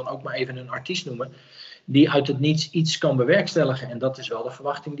laten we hem dan ook maar even een artiest noemen, die uit het niets iets kan bewerkstelligen. En dat is wel de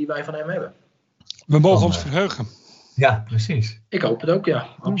verwachting die wij van hem hebben. We mogen ons verheugen. Ja, precies. Ik hoop het ook,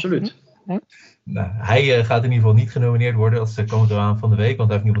 absoluut. Nou, hij gaat in ieder geval niet genomineerd worden als commentaar van de week, want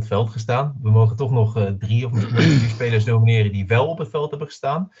hij heeft niet op het veld gestaan. We mogen toch nog 3 of misschien 4 spelers nomineren die wel op het veld hebben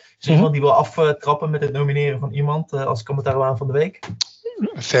gestaan. Is er iemand die wil aftrappen met het nomineren van iemand als commentaar van de week?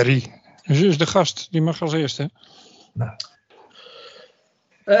 Ferry. Dus de gast, die mag als eerste.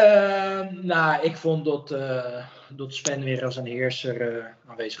 Ik vond dat Sven weer als een heerser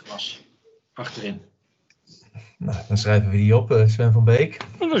aanwezig was. Achterin. Nou, dan schrijven we die op, Sven van Beek.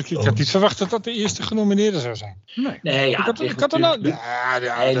 Ik had niet verwacht dat dat de eerste genomineerde zou zijn. Nee, ik had er nou...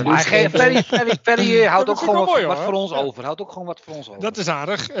 Ferry houdt ook gewoon wat voor ons over. Dat is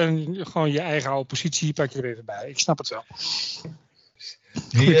aardig. En gewoon je eigen oude positie pak je er even bij. Ik snap het wel.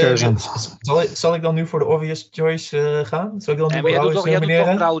 Zal ik dan nu voor de obvious choice gaan? Zal ik dan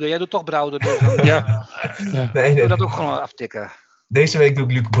jij doet toch Brouwer. Dus ja. Nee. Dat ook gewoon aftikken. Deze week doe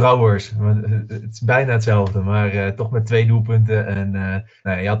ik Luc Brouwers. Het is bijna hetzelfde, maar toch met 2 doelpunten.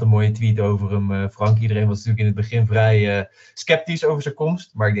 En je had een mooie tweet over hem, Frank. Iedereen was natuurlijk in het begin vrij sceptisch over zijn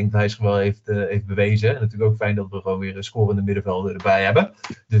komst. Maar ik denk dat hij zich wel heeft bewezen. En natuurlijk ook fijn dat we gewoon weer een scorende middenvelder erbij hebben.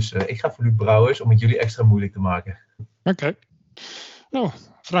 Dus ik ga voor Luc Brouwers om het jullie extra moeilijk te maken. Oké. Nou,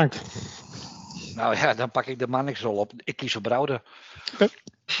 Frank. Nou ja, dan pak ik de Mannixrol op. Ik kies voor Brouwer. Oké.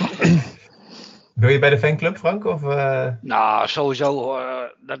 Wil je bij de fanclub, Frank? Of, Nou, sowieso.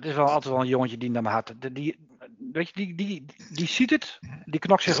 Dat is wel altijd wel een jongetje die naar mijn hart. Die ziet het. Die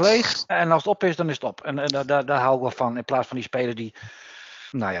knokt zich leeg. En als het op is, dan is het op. En daar hou ik wel van. In plaats van die spelers die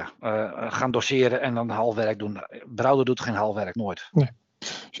gaan doseren en dan halfwerk doen. Brouwer doet geen halfwerk, nooit. Nee.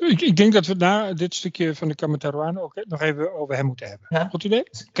 Ik denk dat we na dit stukje van de Kamatarouane ook nog even over hem moeten hebben. Ja. Goed idee?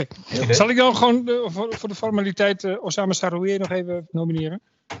 Oké. Zal ik dan gewoon voor de formaliteit Osama Saroué nog even nomineren?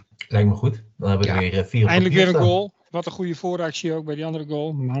 Lijkt me goed. Dan hebben we weer 4 eindelijk weer een goal. Wat een goede vooractie ook bij die andere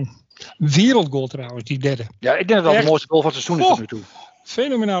goal. Man. Wereldgoal trouwens, die derde. Ja, ik denk dat het de mooiste goal van het seizoen is tot nu toe.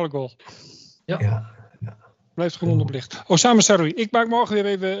 Fenomenale goal. Ja. Blijft gewoon onderbelicht. Osama Saroué. Ik maak morgen weer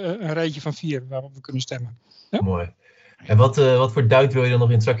even een rijtje van 4 waarop we kunnen stemmen. Ja? Mooi. En wat voor duit wil je dan nog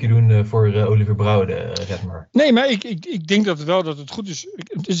in het zakje doen voor Oliver Brouwer, Redmer? Nee, maar ik denk dat het goed is.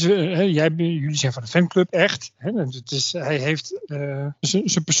 Jullie zijn van de fanclub, echt. Hè? Hij heeft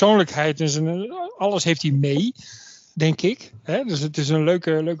zijn persoonlijkheid en alles heeft hij mee, denk ik. Hè? Dus het is een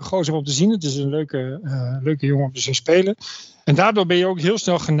leuke gozer om te zien. Het is een leuke jongen om te zien spelen. En daardoor ben je ook heel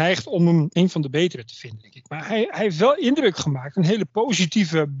snel geneigd om hem een van de betere te vinden, denk ik. Maar hij heeft wel indruk gemaakt. Een hele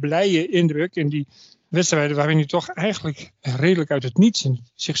positieve, blije indruk in die wedstrijden waarin hij toch eigenlijk redelijk uit het niets in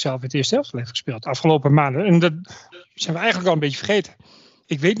zichzelf het eerste helft heeft gespeeld. De afgelopen maanden. En dat zijn we eigenlijk al een beetje vergeten.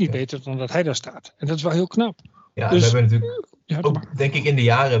 Ik weet niet beter dan dat hij daar staat. En dat is wel heel knap. Ja, dus, we hebben natuurlijk ook, denk ik, in de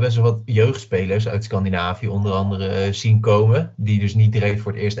jaren best wel wat jeugdspelers uit Scandinavië onder andere zien komen. Die dus niet direct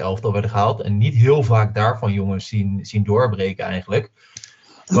voor het eerste elftal werden gehaald. En niet heel vaak daarvan jongens zien doorbreken eigenlijk.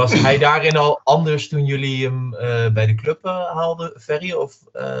 Was hij daarin al anders toen jullie hem bij de club haalden, Ferry? Of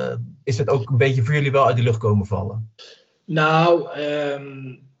is het ook een beetje voor jullie wel uit de lucht komen vallen? Nou,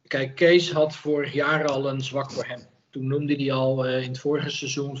 kijk, Kees had vorig jaar al een zwak voor hem. Toen noemde hij al in het vorige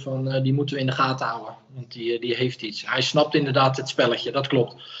seizoen van die moeten we in de gaten houden. Want die heeft iets. Hij snapt inderdaad het spelletje, dat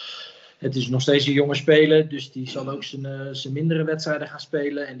klopt. Het is nog steeds een jonge speler, dus die zal ook zijn mindere wedstrijden gaan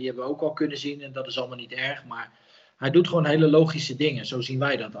spelen. En die hebben we ook al kunnen zien en dat is allemaal niet erg. Maar hij doet gewoon hele logische dingen, zo zien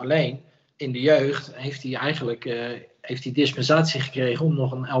wij dat. Alleen in de jeugd heeft hij eigenlijk dispensatie gekregen om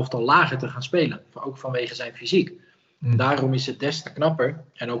nog een elftal lager te gaan spelen. Ook vanwege zijn fysiek. Daarom is het des te knapper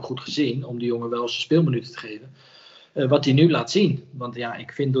en ook goed gezien om die jongen wel zijn speelminuten te geven. Wat hij nu laat zien. Want ja,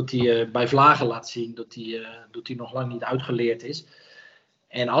 ik vind dat hij bij Vlagen laat zien dat hij nog lang niet uitgeleerd is.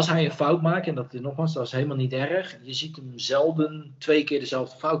 En als hij een fout maakt, en dat is helemaal niet erg. Je ziet hem zelden 2 keer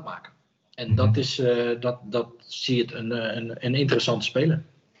dezelfde fout maken. En dat zie je het een interessante speler.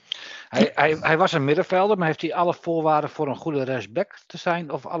 Hij was een middenvelder, maar heeft hij alle voorwaarden voor een goede rechtsback te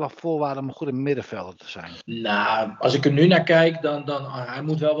zijn? Of alle voorwaarden om een goede middenvelder te zijn? Nou, als ik er nu naar kijk, dan hij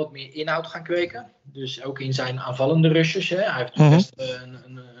moet wel wat meer inhoud gaan kweken. Dus ook in zijn aanvallende rushes. Hè. Hij heeft best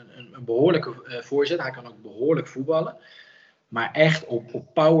een behoorlijke voorzet. Hij kan ook behoorlijk voetballen. Maar echt op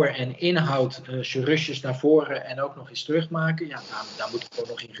power en inhoud, zijn rushes naar voren en ook nog eens terugmaken. Ja, daar moet ik gewoon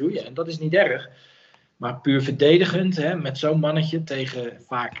nog in groeien. En dat is niet erg. Maar puur verdedigend, hè, met zo'n mannetje tegen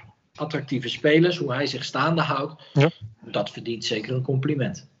vaak attractieve spelers, hoe hij zich staande houdt, dat verdient zeker een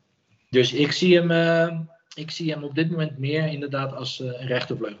compliment. Dus ik zie hem op dit moment meer inderdaad als een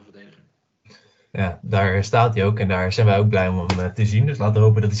rechtervleugelverdediger. Ja, daar staat hij ook en daar zijn wij ook blij om hem te zien. Dus laten we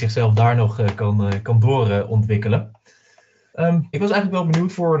hopen dat hij zichzelf daar nog kan doorontwikkelen. Ik was eigenlijk wel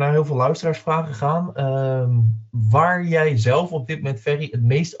benieuwd naar heel veel luisteraarsvragen gaan. Waar jij zelf op dit moment, Ferry, het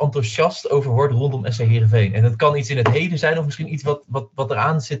meest enthousiast over wordt rondom SC Heerenveen. En dat kan iets in het heden zijn of misschien iets wat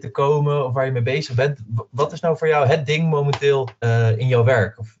eraan zit te komen of waar je mee bezig bent. Wat is nou voor jou het ding momenteel in jouw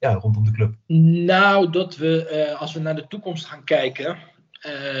werk of rondom de club? Nou, dat we als we naar de toekomst gaan kijken.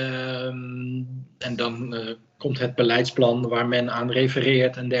 En dan komt het beleidsplan waar men aan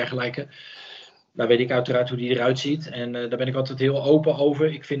refereert en dergelijke. Daar weet ik uiteraard hoe die eruit ziet. En daar ben ik altijd heel open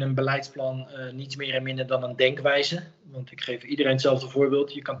over. Ik vind een beleidsplan niets meer en minder dan een denkwijze. Want ik geef iedereen hetzelfde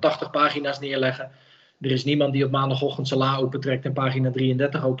voorbeeld. Je kan 80 pagina's neerleggen. Er is niemand die op maandagochtend zijn la opentrekt en pagina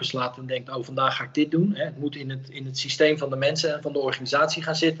 33 openslaat en denkt, oh, vandaag ga ik dit doen. Het moet in het systeem van de mensen en van de organisatie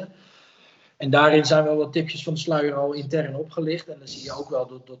gaan zitten. En daarin zijn wel wat tipjes van de sluier al intern opgelicht. En dan zie je ook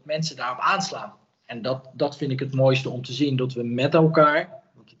wel dat mensen daarop aanslaan. En dat vind ik het mooiste om te zien. Dat we met elkaar,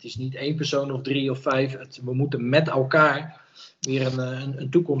 want het is niet 1 persoon of 3 of 5. We moeten met elkaar weer een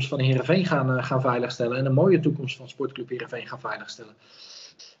toekomst van Heerenveen gaan veiligstellen. En een mooie toekomst van Sportclub Heerenveen gaan veiligstellen.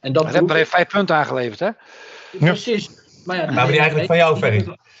 En dat hebben er 5 punten aangeleverd, hè? Precies. Maar ja, kwamen die eigenlijk van jou,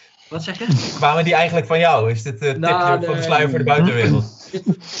 Ferry? Wat zeg je? Kwamen die eigenlijk van jou? Is dit tipje van de sluier voor de buitenwereld?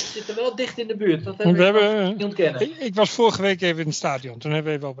 We zitten wel dicht in de buurt. Dat hebben we niet ontkennen. Ik was vorige week even in het stadion. Toen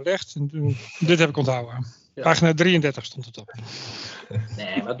hebben we even overlegd. En dit heb ik onthouden. Ja. Pagina 33 stond het op.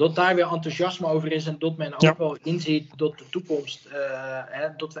 Nee, maar dat daar weer enthousiasme over is. En dat men ook wel inziet dat de toekomst.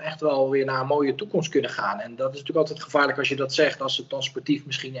 Dat we echt wel weer naar een mooie toekomst kunnen gaan. En dat is natuurlijk altijd gevaarlijk als je dat zegt. Als het dan sportief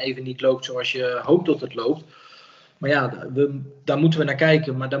misschien even niet loopt zoals je hoopt dat het loopt. Maar ja, daar moeten we naar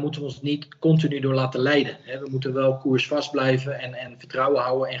kijken. Maar daar moeten we ons niet continu door laten leiden. We moeten wel koersvast blijven en vertrouwen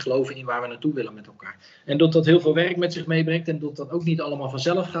houden en geloven in waar we naartoe willen met elkaar. En dat heel veel werk met zich meebrengt. En dat ook niet allemaal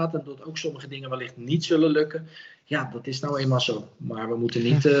vanzelf gaat. En dat ook sommige dingen wellicht niet zullen lukken. Ja, dat is nou eenmaal zo. Maar we moeten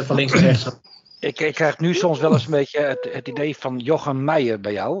niet van links naar rechts gaan. Ik krijg nu soms wel eens een beetje het idee van Jochem Meijer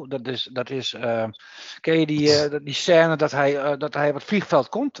bij jou. Dat is ken je die scène dat hij op het vliegveld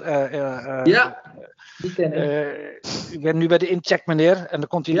komt? Ja. Ik ben nu bij de incheck meneer en dan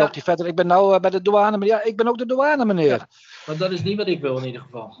komt hij loopt hij verder. Ik ben nou bij de douane meneer. Ja, ik ben ook de douane meneer. Ja, maar dat is niet wat ik wil in ieder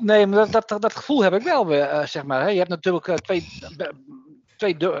geval. Nee, maar dat gevoel heb ik wel weer, zeg maar. Hè. Je hebt natuurlijk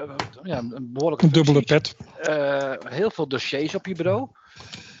twee behoorlijke een dubbele pet. Heel veel dossiers op je bureau.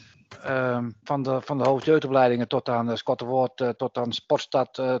 Van de hoofdjeugdopleidingen tot aan Scottenwoord, tot aan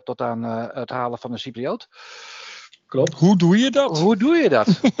Sportstad, tot aan het halen van een Cypriot. Klopt. Hoe doe je dat? Hoe doe je dat?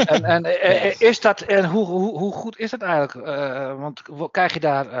 Is dat en hoe goed is dat eigenlijk? Want krijg je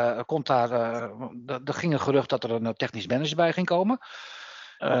daar, er ging een gerucht dat er een technisch manager bij ging komen.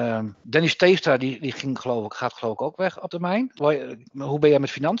 Danny Steefstra die gaat geloof ik ook weg op termijn. Hoe ben jij met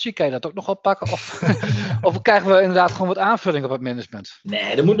financiën? Kan je dat ook nog oppakken? Of krijgen we inderdaad gewoon wat aanvulling op het management?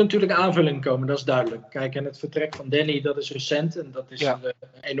 Nee, er moet natuurlijk aanvulling komen, dat is duidelijk. Kijk, en het vertrek van Danny, dat is recent. En dat is een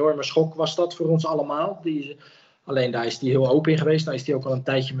enorme schok was dat voor ons allemaal. Alleen daar is hij heel open in geweest. Daar is hij ook al een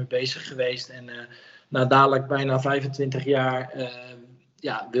tijdje mee bezig geweest. En na dadelijk bijna 25 jaar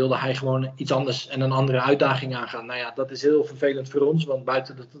wilde hij gewoon iets anders en een andere uitdaging aangaan. Nou ja, dat is heel vervelend voor ons. Want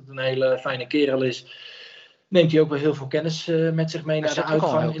buiten dat het een hele fijne kerel is, neemt hij ook wel heel veel kennis met zich mee naar de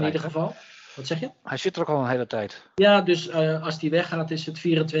uitgang in ieder geval. Wat zeg je? Hij zit er ook al een hele tijd. Ja, dus als hij weggaat is het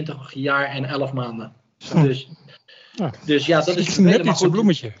 24 jaar en 11 maanden. Dus ja, dat is net niet zo'n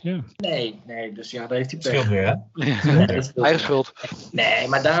bloemetje. Ja. Nee, dus ja, daar heeft hij pech. Scheelt weer, hè? Eigen schuld. Nee,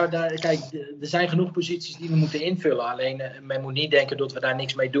 maar kijk, er zijn genoeg posities die we moeten invullen. Alleen, men moet niet denken dat we daar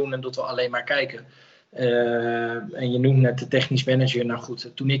niks mee doen en dat we alleen maar kijken. En je noemt net de technisch manager. Nou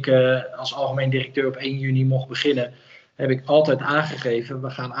goed, toen ik als algemeen directeur op 1 juni mocht beginnen, heb ik altijd aangegeven, we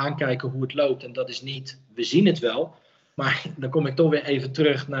gaan aankijken hoe het loopt. En dat is niet, we zien het wel. Maar dan kom ik toch weer even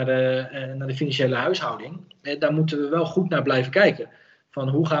terug naar de financiële huishouding. Daar moeten we wel goed naar blijven kijken. Van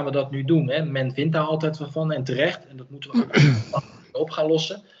hoe gaan we dat nu doen? Hè? Men vindt daar altijd wat van en terecht. En dat moeten we ook op gaan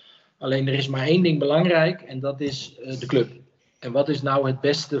lossen. Alleen er is maar één ding belangrijk en dat is de club. En wat is nou het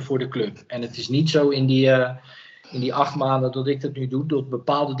beste voor de club? En het is niet zo in die 8 maanden dat ik dat nu doe, dat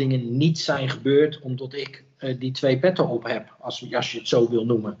bepaalde dingen niet zijn gebeurd omdat ik die 2 petten op heb. Als je het zo wil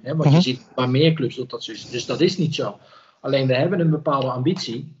noemen. Hè? Want je ziet maar meer clubs dat dat zo is. Dus dat is niet zo. Alleen we hebben een bepaalde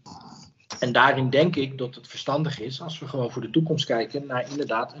ambitie. En daarin denk ik dat het verstandig is als we gewoon voor de toekomst kijken naar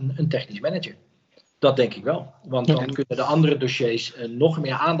inderdaad een technisch manager. Dat denk ik wel. Want dan kunnen de andere dossiers nog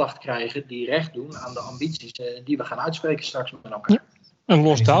meer aandacht krijgen die recht doen aan de ambities die we gaan uitspreken straks met elkaar. Ja. En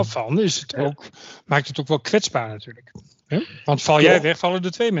los daarvan maakt het ook wel kwetsbaar natuurlijk. Want val jij weg, vallen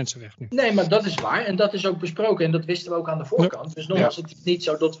er 2 mensen weg nu. Nee, maar dat is waar. En dat is ook besproken. En dat wisten we ook aan de voorkant. Ja. Dus nogmaals, het is niet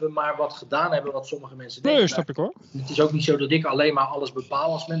zo dat we maar wat gedaan hebben wat sommige mensen denken. Nee, snap ik hoor. Het is ook niet zo dat ik alleen maar alles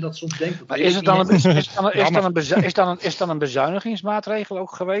bepaal als men dat soms denkt. Maar is dan een bezuinigingsmaatregel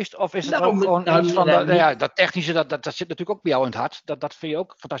ook geweest? Of is het ook gewoon iets van dat technische, dat zit natuurlijk ook bij jou in het hart. Dat vind je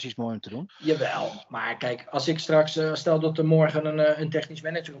ook fantastisch mooi om te doen. Jawel. Maar kijk, als ik straks, stel dat er morgen een technisch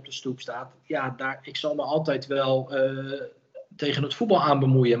manager op de stoep staat. Ja, ik zal me altijd wel tegen het voetbal aan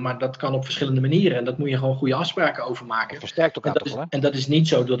bemoeien. Maar dat kan op verschillende manieren. En dat moet je gewoon goede afspraken over maken. Het versterkt elkaar toch wel. En dat is niet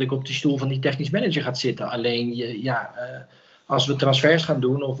zo dat ik op die stoel van die technisch manager ga zitten. Alleen, als we transfers gaan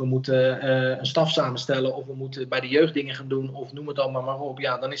doen. Of we moeten een staf samenstellen. Of we moeten bij de jeugd dingen gaan doen. Of noem het allemaal maar op.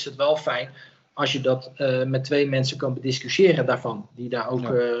 Ja, dan is het wel fijn als je dat met 2 mensen kan bediscussiëren daarvan. Die daar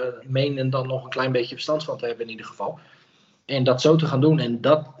ook menen dan nog een klein beetje verstand van te hebben in ieder geval. En dat zo te gaan doen. En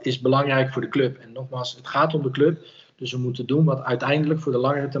dat is belangrijk voor de club. En nogmaals, het gaat om de club. Dus we moeten doen wat uiteindelijk voor de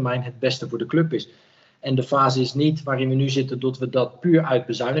langere termijn het beste voor de club is. En de fase is niet waarin we nu zitten dat we dat puur uit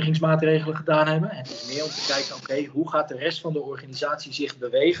bezuinigingsmaatregelen gedaan hebben. Het is meer om te kijken, oké, hoe gaat de rest van de organisatie zich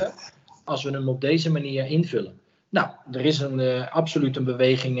bewegen als we hem op deze manier invullen. Nou, er is absoluut een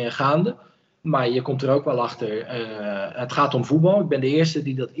beweging gaande. Maar je komt er ook wel achter. Het gaat om voetbal. Ik ben de eerste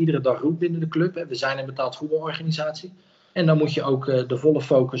die dat iedere dag roept binnen de club. Hè. We zijn een betaald voetbalorganisatie. En dan moet je ook de volle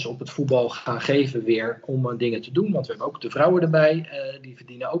focus op het voetbal gaan geven weer om dingen te doen. Want we hebben ook de vrouwen erbij. Die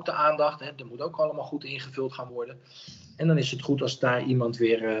verdienen ook de aandacht. Hè. Dat moet ook allemaal goed ingevuld gaan worden. En dan is het goed als daar iemand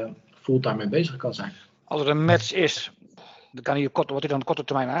weer fulltime mee bezig kan zijn. Als er een match is, dan wordt hij dan op korte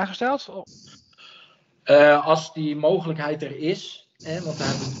termijn aangesteld? Als die mogelijkheid er is, want daar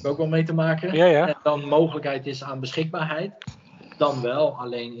hebben we ook wel mee te maken. Ja. En dan mogelijkheid is aan beschikbaarheid. Dan wel,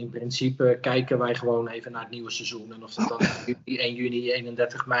 alleen in principe kijken wij gewoon even naar het nieuwe seizoen. En of dat dan 1 juni,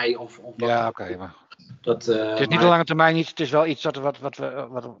 31 mei of wat. Ja, oké. Maar het is niet een lange termijn iets, het is wel iets wat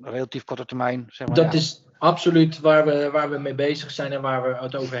een relatief korte termijn, zeg maar. Dat is absoluut waar we mee bezig zijn en waar we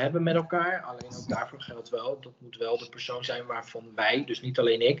het over hebben met elkaar. Alleen ook daarvoor geldt wel, dat moet wel de persoon zijn waarvan wij, dus niet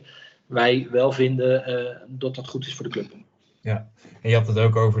alleen ik, wij wel vinden dat dat goed is voor de club. Ja, en je had het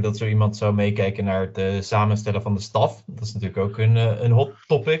ook over dat zo iemand zou meekijken naar het samenstellen van de staf. Dat is natuurlijk ook een hot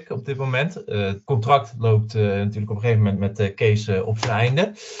topic op dit moment. Het contract loopt natuurlijk op een gegeven moment met Kees op zijn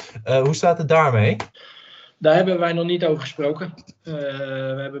einde. Hoe staat het daarmee? Daar hebben wij nog niet over gesproken.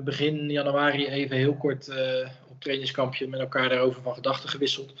 We hebben begin januari even heel kort op trainingskampje met elkaar daarover van gedachten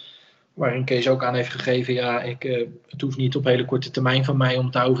gewisseld. Waarin Kees ook aan heeft gegeven, het hoeft niet op hele korte termijn van mij om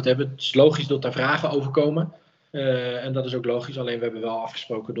het daarover te hebben. Het is logisch dat daar vragen over komen. En dat is ook logisch, alleen we hebben wel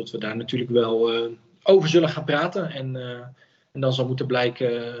afgesproken dat we daar natuurlijk wel over zullen gaan praten. En dan zal moeten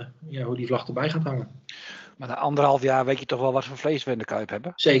blijken hoe die vlag erbij gaat hangen. Maar na 1,5 jaar weet je toch wel wat voor vlees we in de kuip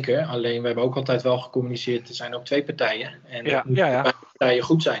hebben? Zeker, alleen we hebben ook altijd wel gecommuniceerd, er zijn ook 2 partijen. En partijen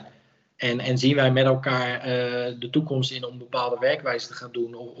goed zijn. En zien wij met elkaar de toekomst in om een bepaalde werkwijze te gaan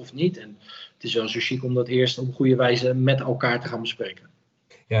doen of niet. En het is wel zo chic om dat eerst op een goede wijze met elkaar te gaan bespreken.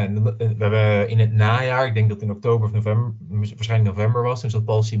 Ja, en we hebben in het najaar, ik denk dat het in oktober of november, waarschijnlijk november was, toen zat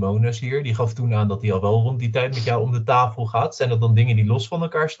Paul Simonis hier. Die gaf toen aan dat hij al wel rond die tijd met jou om de tafel gaat. Zijn dat dan dingen die los van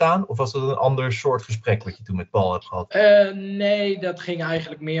elkaar staan? Of was dat een ander soort gesprek wat je toen met Paul hebt gehad? Nee, dat ging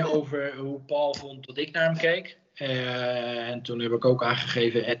eigenlijk meer over hoe Paul vond dat ik naar hem keek. En toen heb ik ook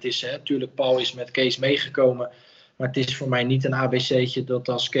aangegeven, het is natuurlijk, Paul is met Kees meegekomen. Maar het is voor mij niet een ABC'tje dat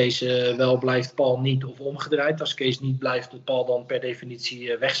als Kees wel blijft, Paul niet, of omgedraaid. Als Kees niet blijft, dat Paul dan per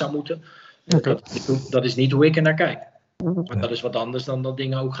definitie weg zou moeten. Okay. Dat is niet hoe ik er naar kijk. Maar dat is wat anders dan dat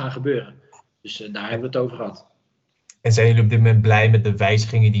dingen ook gaan gebeuren. Dus daar hebben we het over gehad. En zijn jullie op dit moment blij met de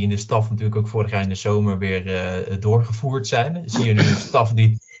wijzigingen die in de staf natuurlijk ook vorig jaar in de zomer weer doorgevoerd zijn? Zie je nu een staf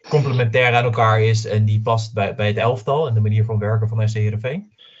die complementair aan elkaar is en die past bij het elftal en de manier van werken van SC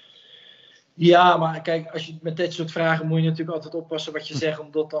Heerenveen? Ja, maar kijk, als je met dit soort vragen moet je natuurlijk altijd oppassen wat je zegt,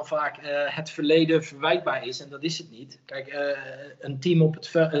 omdat dan vaak het verleden verwijtbaar is en dat is het niet. Kijk, een team op het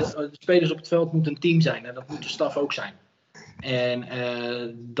veld, spelers op het veld moet een team zijn en dat moet de staf ook zijn. En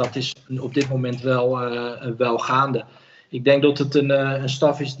dat is op dit moment wel gaande. Ik denk dat het een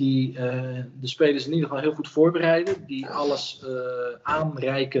staf is die de spelers in ieder geval heel goed voorbereiden, die alles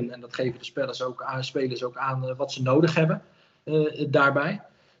aanreiken en dat geven de spelers ook aan wat ze nodig hebben daarbij.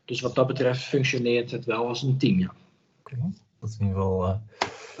 Dus wat dat betreft functioneert het wel als een team, ja. Okay. Dat is in ieder geval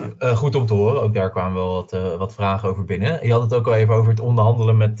goed om te horen. Ook daar kwamen wel wat vragen over binnen. Je had het ook al even over het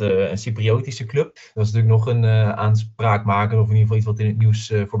onderhandelen met een Cypriotische club. Dat was natuurlijk nog een aanspraakmaker, of in ieder geval iets wat in het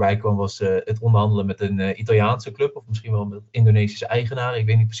nieuws voorbij kwam, was het onderhandelen met een Italiaanse club. Of misschien wel met Indonesische eigenaren. Ik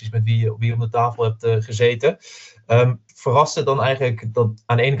weet niet precies met wie je om de tafel hebt gezeten. Verrast het dan eigenlijk dat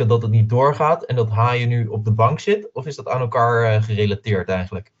aan de ene kant dat het niet doorgaat en dat Haan nu op de bank zit? Of is dat aan elkaar gerelateerd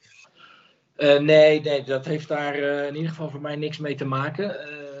eigenlijk? Nee, dat heeft daar in ieder geval voor mij niks mee te maken.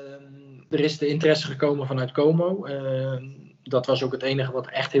 Er is de interesse gekomen vanuit Como. Dat was ook het enige wat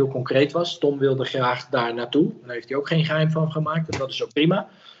echt heel concreet was. Tom wilde graag daar naartoe. Daar heeft hij ook geen geheim van gemaakt. En dat is ook prima.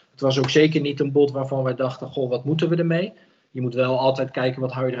 Het was ook zeker niet een bod waarvan wij dachten, goh, wat moeten we ermee? Je moet wel altijd kijken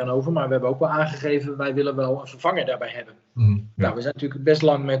wat hou je eraan over. Maar we hebben ook wel aangegeven, wij willen wel een vervanger daarbij hebben. Ja. Nou, we zijn natuurlijk best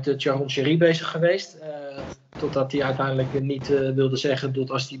lang met Charon Cherry bezig geweest. Totdat hij uiteindelijk niet wilde zeggen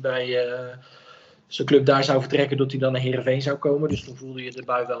dat als hij bij zijn club daar zou vertrekken, dat hij dan naar Heerenveen zou komen. Dus toen voelde je de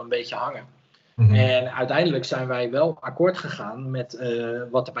bui wel een beetje hangen. En uiteindelijk zijn wij wel akkoord gegaan met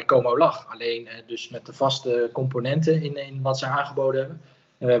wat er bij Como lag. Alleen dus met de vaste componenten in wat ze aangeboden hebben.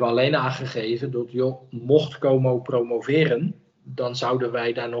 En we hebben alleen aangegeven dat, mocht Como promoveren, dan zouden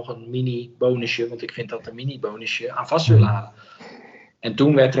wij daar nog een mini-bonusje, want ik vind dat een mini-bonusje, aan vast willen halen. En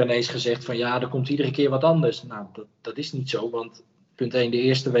toen werd er ineens gezegd van ja, er komt iedere keer wat anders. Nou, dat is niet zo, want punt 1, de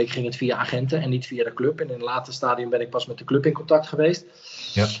eerste week ging het via agenten en niet via de club. En in een later stadium ben ik pas met de club in contact geweest.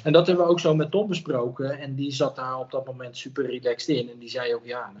 Ja. En dat hebben we ook zo met Tom besproken. En die zat daar op dat moment super relaxed in. En die zei ook,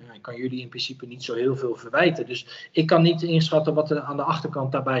 ik kan jullie in principe niet zo heel veel verwijten. Dus ik kan niet inschatten wat er aan de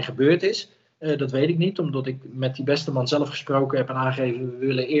achterkant daarbij gebeurd is. Dat weet ik niet, omdat ik met die beste man zelf gesproken heb en aangegeven, we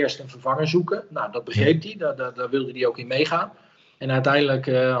willen eerst een vervanger zoeken. Nou, dat begreep hij, daar wilde hij ook in meegaan. En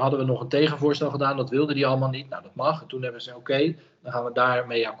uiteindelijk hadden we nog een tegenvoorstel gedaan, dat wilde hij allemaal niet. Nou, dat mag. En toen hebben ze oké, dan gaan we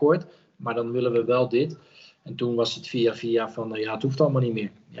daarmee akkoord. Maar dan willen we wel dit. En toen was het via van, het hoeft allemaal niet meer.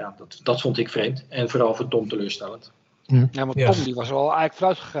 Ja, dat vond ik vreemd. En vooral voor Tom teleurstellend. Ja, maar Tom die was er al eigenlijk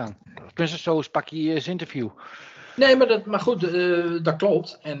vooruit gegaan. Tenminste, zo sprak hij in zijn interview. Nee, maar goed, dat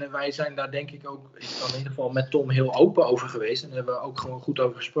klopt. En wij zijn daar denk ik ook, ik ben in ieder geval met Tom heel open over geweest. En daar hebben we ook gewoon goed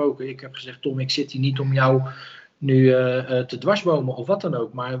over gesproken. Ik heb gezegd, Tom, ik zit hier niet om jou nu te dwarsbomen of wat dan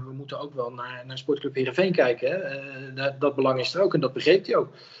ook. Maar we moeten ook wel naar Sportclub Heerenveen kijken. Hè? Dat belang is er ook en dat begreep hij ook.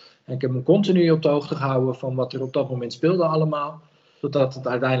 En ik heb hem continu op de hoogte gehouden van wat er op dat moment speelde allemaal. Totdat het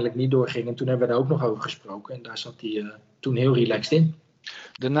uiteindelijk niet doorging. En toen hebben we er ook nog over gesproken. En daar zat hij toen heel relaxed in.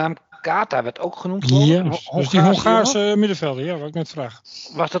 De naam Kata werd ook genoemd. Ja, dus die Hongaarse middenvelder, wat ik net vraag.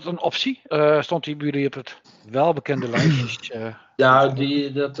 Was dat een optie? Stond die bij jullie op het welbekende lijstje? Ja,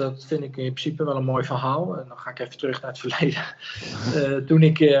 dat vind ik in principe wel een mooi verhaal. En dan ga ik even terug naar het verleden. Toen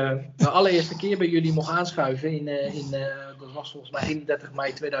ik de allereerste keer bij jullie mocht aanschuiven, dat was volgens mij 31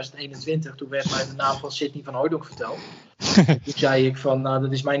 mei 2021, toen werd mij de naam van Sidney van Hooijdonk verteld. Toen zei ik van,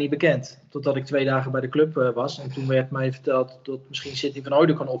 dat is mij niet bekend. Totdat ik 2 dagen bij de club was. En toen werd mij verteld dat misschien Sidney van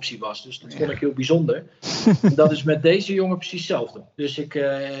Hooijdonk een optie was. Dus dat vond ik heel bijzonder. En dat is met deze jongen precies hetzelfde. Dus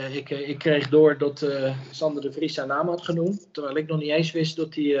ik kreeg door dat Sander de Vries zijn naam had genoemd. Terwijl ik nog niet eens wist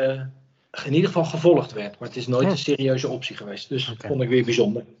dat hij in ieder geval gevolgd werd. Maar het is nooit een serieuze optie geweest. Dus dat vond ik weer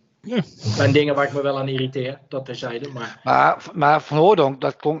bijzonder. Ja. Zijn dingen waar ik me wel aan irriteer, dat terzijde. Maar Van Hooijdonk,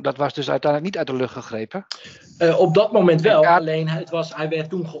 dat was dus uiteindelijk niet uit de lucht gegrepen? Op dat moment wel, alleen hij werd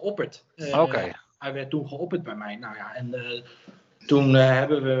toen geopperd. Oké. Hij werd toen geopperd bij mij. Nou ja, en toen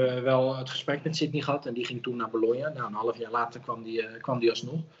hebben we wel het gesprek met Sydney gehad. En die ging toen naar Bologna. Nou, een half jaar later kwam die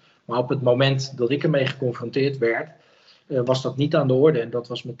alsnog. Maar op het moment dat ik ermee geconfronteerd werd, was dat niet aan de orde. En dat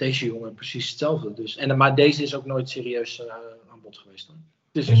was met deze jongen precies hetzelfde. Dus, maar deze is ook nooit serieus aan bod geweest. Hoor.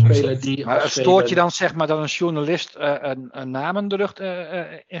 Het is een speler die... Maar stoort je dan zeg maar dat een journalist een naam in de lucht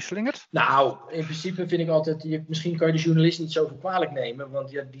inslingert? Nou, in principe vind ik altijd... Misschien kan je de journalist niet zoveel kwalijk nemen. Want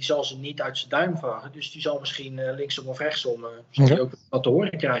die zal ze niet uit zijn duim vragen. Dus die zal misschien linksom of rechtsom ook wat te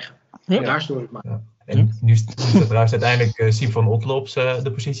horen krijgen. Ja. Daar stoor ik me. Ja. En nu staat trouwens uiteindelijk Siep van Ottel op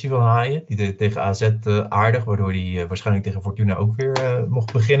de positie van Haaien. Die deed tegen AZ aardig, waardoor hij waarschijnlijk tegen Fortuna ook weer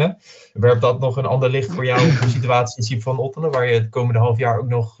mocht beginnen. Werpt dat nog een ander licht voor jou op de situatie Siep van Ottelen, waar je het komende half jaar ook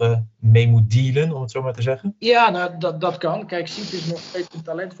nog mee moet dealen, om het zo maar te zeggen? Ja, nou, dat kan. Kijk, Siep is nog steeds een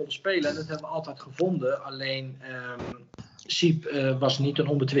talentvolle speler en dat hebben we altijd gevonden. Alleen Siep was niet een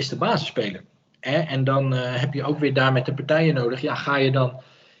onbetwiste basisspeler. En dan heb je ook weer daar met de partijen nodig. Ja, ga je dan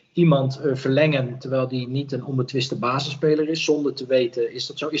iemand verlengen terwijl die niet een onbetwiste basisspeler is, zonder te weten, is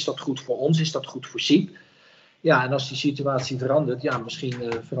dat zo? Is dat goed voor ons? Is dat goed voor Siep? Ja, en als die situatie verandert, ja, misschien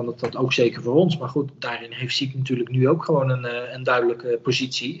verandert dat ook zeker voor ons. Maar goed, daarin heeft Siep natuurlijk nu ook gewoon een duidelijke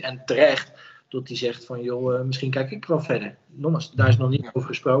positie. En terecht, dat hij zegt van, joh, misschien kijk ik wel verder. Nogmaals, daar is nog niet over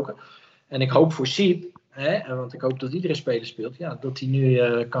gesproken. En ik hoop voor Siep, want ik hoop dat iedere speler speelt, ja, dat hij nu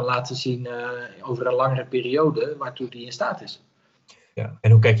kan laten zien over een langere periode waartoe hij in staat is. Ja.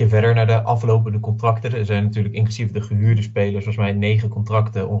 En hoe kijk je verder naar de aflopende contracten? Er zijn natuurlijk inclusief de gehuurde spelers, volgens mij 9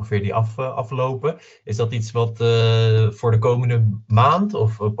 contracten ongeveer die aflopen. Is dat iets wat voor de komende maand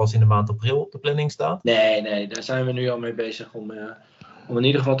of pas in de maand april op de planning staat? Nee, daar zijn we nu al mee bezig om in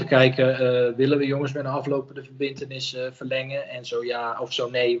ieder geval te kijken, willen we jongens met een aflopende verbintenis verlengen? En zo ja of zo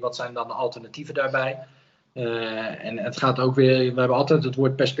nee, wat zijn dan de alternatieven daarbij? En het gaat ook weer, we hebben altijd het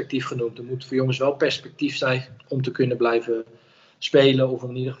woord perspectief genoemd. Er moet voor jongens wel perspectief zijn om te kunnen blijven spelen of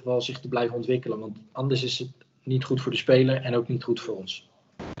in ieder geval zich te blijven ontwikkelen. Want anders is het niet goed voor de speler en ook niet goed voor ons.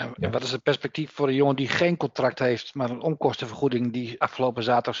 En wat is het perspectief voor een jongen die geen contract heeft, maar een onkostenvergoeding die afgelopen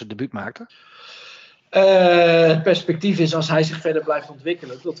zaterdag zijn debuut maakte? Het perspectief is als hij zich verder blijft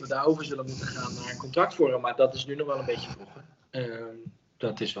ontwikkelen, dat we daarover zullen moeten gaan naar een contract voor hem. Maar dat is nu nog wel een beetje vroeg.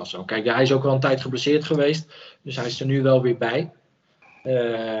 Dat is wel zo. Kijk, hij is ook wel een tijd geblesseerd geweest, dus hij is er nu wel weer bij.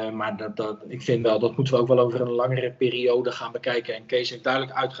 Maar ik vind wel, dat moeten we ook wel over een langere periode gaan bekijken. En Kees heeft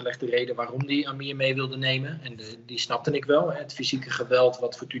duidelijk uitgelegd de reden waarom hij Amir mee wilde nemen. En die snapte ik wel. Het fysieke geweld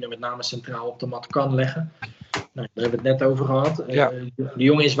wat Fortuna met name centraal op de mat kan leggen. Nou, daar hebben we het net over gehad. Ja. De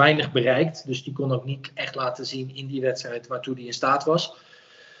jongen is weinig bereikt. Dus die kon ook niet echt laten zien in die wedstrijd waartoe hij in staat was.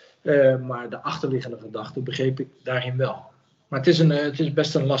 Maar de achterliggende gedachte begreep ik daarin wel. Maar het is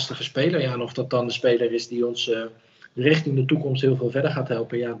best een lastige speler. Ja, en of dat dan de speler is die ons richting de toekomst heel veel verder gaat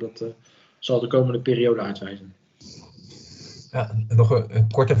helpen, ja, dat zal de komende periode uitwijzen. Ja, nog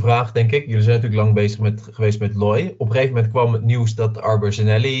een korte vraag, denk ik. Jullie zijn natuurlijk lang bezig geweest met Loy. Op een gegeven moment kwam het nieuws dat Arbor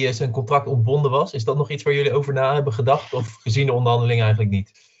Zanelli zijn contract ontbonden was. Is dat nog iets waar jullie over na hebben gedacht? Of gezien de onderhandelingen eigenlijk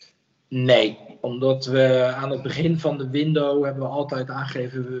niet? Nee, omdat we aan het begin van de window hebben we altijd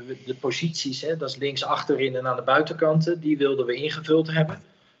aangegeven de posities. Dat is links achterin en aan de buitenkanten. Die wilden we ingevuld hebben.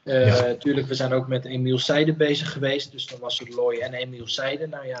 Tuurlijk, we zijn ook met Emiel Seijden bezig geweest. Dus dan was het Loy en Emiel Seijden.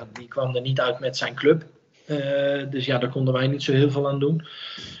 Nou ja, die kwam er niet uit met zijn club. Dus ja, daar konden wij niet zo heel veel aan doen.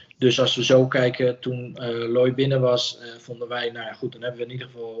 Dus als we zo kijken, toen Loy binnen was, vonden wij, nou ja goed, dan hebben we in ieder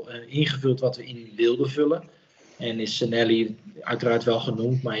geval ingevuld wat we in wilden vullen. En is Zanelli uiteraard wel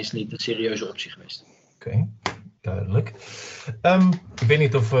genoemd, maar is niet een serieuze optie geweest. Oké, duidelijk. Ik weet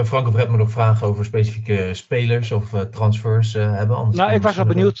niet of Frank of Redman nog vragen over specifieke spelers of transfers hebben. Nou, ik was wel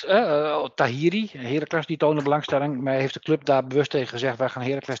benieuwd. Tahiri, Heracles, die toonde belangstelling. Maar heeft de club daar bewust tegen gezegd, wij gaan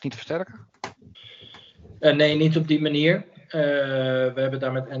Heracles niet versterken? Nee, niet op die manier. We hebben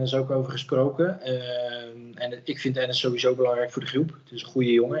daar met Ennis ook over gesproken. En ik vind Ennis sowieso belangrijk voor de groep. Het is een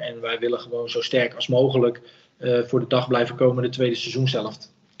goede jongen en wij willen gewoon zo sterk als mogelijk voor de dag blijven komen de tweede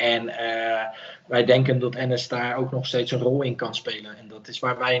seizoenshelft. En wij denken dat Ennis daar ook nog steeds een rol in kan spelen. En dat is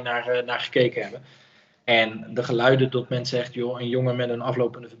waar wij naar gekeken hebben. En de geluiden dat men zegt, joh, een jongen met een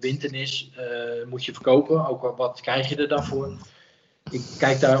aflopende verbintenis moet je verkopen. Ook wat krijg je er dan voor? Ik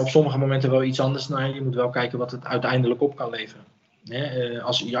kijk daar op sommige momenten wel iets anders naar. Je moet wel kijken wat het uiteindelijk op kan leveren.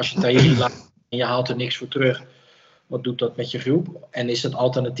 Als je Tahiri laat en je haalt er niks voor terug, wat doet dat met je groep? En is het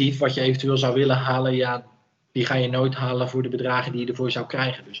alternatief wat je eventueel zou willen halen, ja, die ga je nooit halen voor de bedragen die je ervoor zou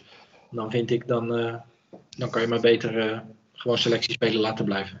krijgen. Dus dan vind ik, dan kan je maar beter gewoon selectiespelen laten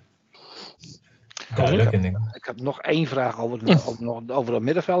blijven. Ik heb nog 1 vraag over het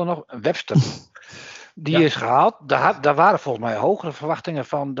middenveld nog. Webster. Die is gehaald. Daar waren volgens mij hogere verwachtingen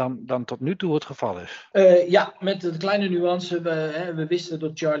van dan tot nu toe het geval is. Met de kleine nuance. We wisten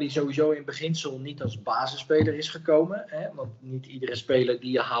dat Charlie sowieso in beginsel niet als basisspeler is gekomen. Want niet iedere speler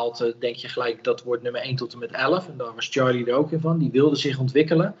die je haalt, denk je gelijk dat wordt nummer 1 tot en met 11. En daar was Charlie er ook in van. Die wilde zich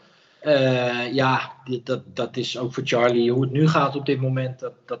ontwikkelen. Dat is ook voor Charlie. Hoe het nu gaat op dit moment,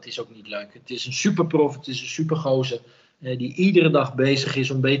 dat is ook niet leuk. Het is een superprof, het is een supergozer. Die iedere dag bezig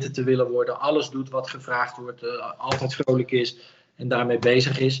is om beter te willen worden. Alles doet wat gevraagd wordt. Altijd vrolijk is. En daarmee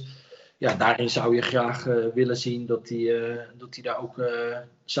bezig is. Ja, daarin zou je graag willen zien dat hij daar ook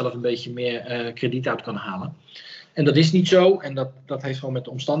zelf een beetje meer krediet uit kan halen. En dat is niet zo. En dat heeft gewoon met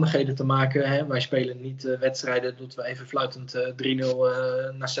de omstandigheden te maken. Hè. Wij spelen niet wedstrijden dat we even fluitend 3-0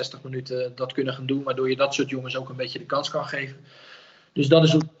 na 60 minuten dat kunnen gaan doen. Waardoor je dat soort jongens ook een beetje de kans kan geven. Dus dat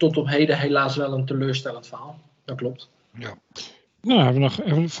is tot op heden helaas wel een teleurstellend verhaal. Dat klopt. Ja. Nou, hebben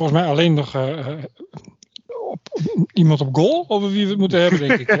we volgens mij alleen nog iemand op goal over wie we het moeten hebben,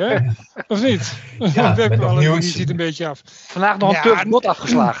 denk ik. Hè? Of niet? Ja, die ziet een beetje af. Vandaag nog een Turks bot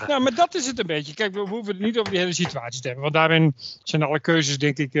afgeslagen. Nou, maar dat is het een beetje. Kijk, we hoeven het niet over die hele situatie te hebben. Want daarin zijn alle keuzes,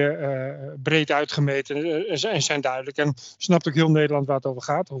 denk ik, breed uitgemeten en zijn duidelijk. En snapt ook heel Nederland waar het over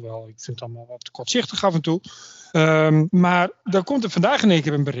gaat. Hoewel, ik vind het allemaal wat kortzichtig af en toe. Maar dan komt er vandaag in één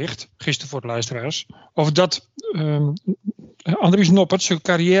keer een bericht, gisteren voor de luisteraars, over dat Andries Noppert zijn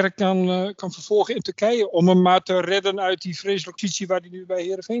carrière kan vervolgen in Turkije om hem maar te redden uit die vreselijke positie waar hij nu bij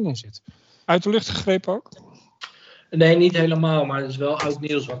Heerenveen in zit. Uit de lucht gegrepen ook? Nee, niet helemaal, maar het is wel oud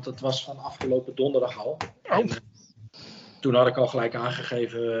nieuws, want dat was van afgelopen donderdag al. Oh. En, toen had ik al gelijk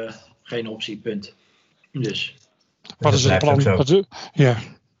aangegeven, geen optie, punt. Dus. Wat is het plan?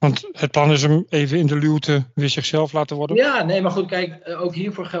 Want het plan is hem even in de luwte weer zichzelf laten worden. Ja, nee, maar goed, kijk, ook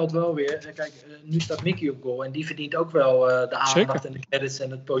hiervoor geldt wel weer. Kijk, nu staat Mickey op goal en die verdient ook wel de aandacht Zeker. En de credits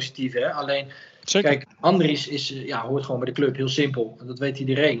en het positieve. Hè? Alleen, Zeker. Kijk, Andries hoort gewoon bij de club, heel simpel. Dat weet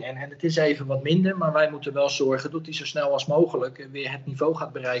iedereen. En het is even wat minder, maar wij moeten wel zorgen dat hij zo snel als mogelijk weer het niveau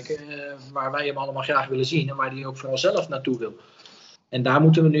gaat bereiken waar wij hem allemaal graag willen zien en waar hij ook vooral zelf naartoe wil. En daar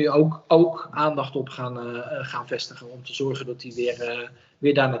moeten we nu ook aandacht op gaan vestigen om te zorgen dat hij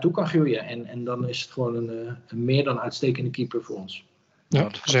weer daar naartoe kan groeien. En dan is het gewoon een meer dan uitstekende keeper voor ons. Ja,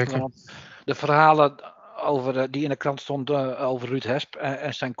 zeker. De verhalen die in de krant stonden over Ruud Hesp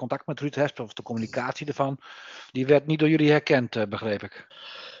en zijn contact met Ruud Hesp, of de communicatie ervan, die werd niet door jullie herkend, begreep ik.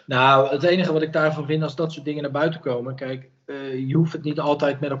 Nou, het enige wat ik daarvan vind als dat soort dingen naar buiten komen, kijk, je hoeft het niet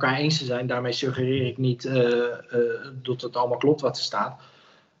altijd met elkaar eens te zijn. Daarmee suggereer ik niet dat het allemaal klopt wat er staat.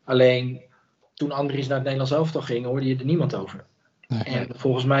 Alleen, toen Andries naar het Nederlands elftal ging, hoorde je er niemand over. Nee. En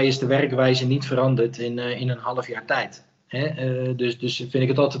volgens mij is de werkwijze niet veranderd in een half jaar tijd. Dus vind ik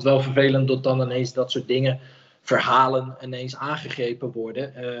het altijd wel vervelend dat dan ineens dat soort dingen, verhalen ineens aangegrepen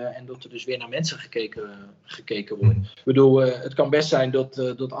worden. En dat er dus weer naar mensen gekeken wordt. Ik bedoel, het kan best zijn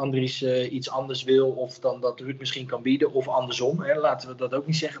dat Andries iets anders wil of dan dat Ruud misschien kan bieden of andersom. Laten we dat ook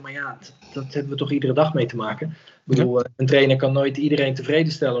niet zeggen, maar ja, dat hebben we toch iedere dag mee te maken. Ik bedoel, een trainer kan nooit iedereen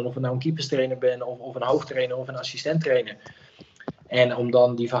tevreden stellen, of het nou een keeperstrainer bent of een hoofdtrainer of een assistenttrainer. En om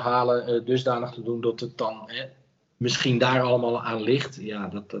dan die verhalen dusdanig te doen dat het dan misschien daar allemaal aan ligt, ja,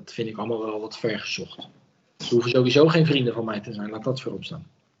 dat vind ik allemaal wel wat ver gezocht. Ze hoeven sowieso geen vrienden van mij te zijn, laat dat voorop staan.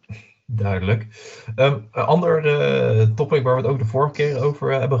 Duidelijk. Een ander topic waar we het ook de vorige keer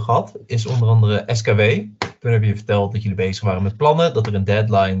over hebben gehad, is onder andere SKW. Toen heb je verteld dat jullie bezig waren met plannen, dat er een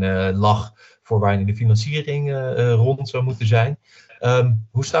deadline lag voor wanneer de financiering rond zou moeten zijn.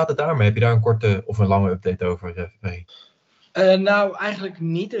 Hoe staat het daarmee? Heb je daar een korte of een lange update over, Ferry? Nou, eigenlijk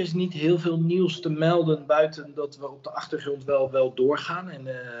niet. Er is niet heel veel nieuws te melden buiten dat we op de achtergrond wel doorgaan. En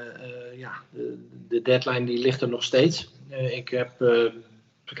de deadline die ligt er nog steeds. Ik heb,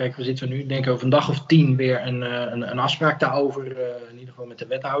 kijk, we zitten nu denk ik over een dag of 10 weer een afspraak daarover. In ieder geval met de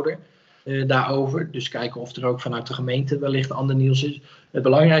wethouder daarover. Dus kijken of er ook vanuit de gemeente wellicht ander nieuws is. Het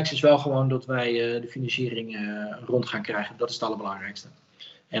belangrijkste is wel gewoon dat wij de financiering rond gaan krijgen. Dat is het allerbelangrijkste.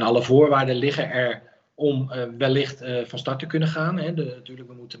 En alle voorwaarden liggen er om wellicht van start te kunnen gaan. Natuurlijk,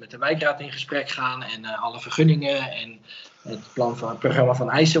 we moeten met de wijkraad in gesprek gaan en alle vergunningen en het programma van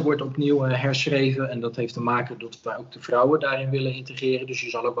eisen wordt opnieuw herschreven. En dat heeft te maken dat wij ook de vrouwen daarin willen integreren. Dus je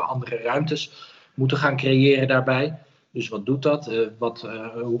zal ook wel andere ruimtes moeten gaan creëren daarbij. Dus wat doet dat?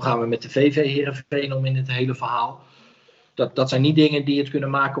 Hoe gaan we met de VV Heerenveen om in het hele verhaal? Dat zijn niet dingen die het kunnen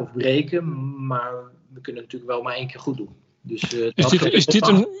maken of breken, maar we kunnen het natuurlijk wel maar 1 keer goed doen. Dus, is dit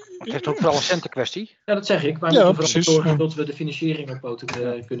een... Het heeft ook wel een centenkwestie. Ja, dat zeg ik. Maar we moeten ervoor zorgen dat we de financiering op poten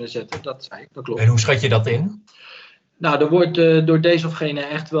kunnen zetten. Dat zei ik, dat klopt. En hoe schat je dat in? Nou, er wordt door deze of gene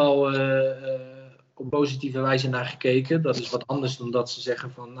echt wel op positieve wijze naar gekeken. Dat is wat anders dan dat ze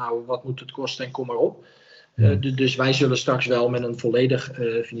zeggen van nou, wat moet het kosten en kom maar op. Dus wij zullen straks wel met een volledig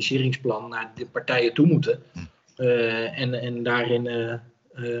financieringsplan naar de partijen toe moeten. En daarin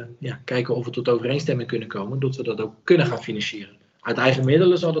kijken of we tot overeenstemming kunnen komen. Dat we dat ook kunnen gaan financieren. Uit eigen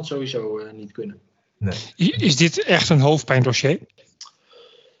middelen zal dat sowieso niet kunnen. Nee. Is dit echt een hoofdpijndossier?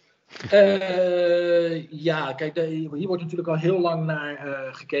 Kijk, hier wordt natuurlijk al heel lang naar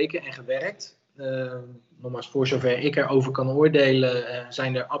gekeken en gewerkt. Nogmaals, voor zover ik erover kan oordelen,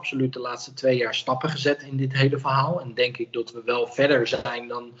 zijn er absoluut de laatste 2 jaar stappen gezet in dit hele verhaal. En denk ik dat we wel verder zijn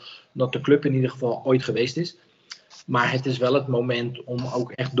dan dat de club in ieder geval ooit geweest is. Maar het is wel het moment om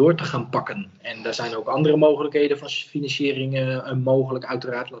ook echt door te gaan pakken. En er zijn ook andere mogelijkheden van financiering mogelijk,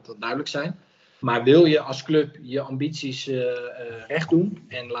 uiteraard, laat dat duidelijk zijn. Maar wil je als club je ambities recht doen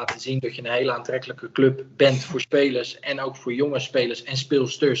en laten zien dat je een hele aantrekkelijke club bent voor spelers en ook voor jonge spelers en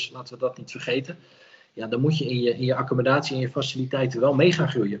speelsters, laten we dat niet vergeten. Ja, dan moet je in je accommodatie en je faciliteiten wel mee gaan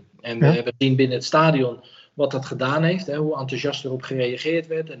groeien. En we hebben gezien binnen het stadion wat dat gedaan heeft, hè, hoe enthousiast erop gereageerd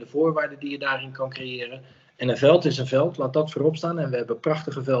werd en de voorwaarden die je daarin kan creëren. En een veld is een veld, laat dat voorop staan. En we hebben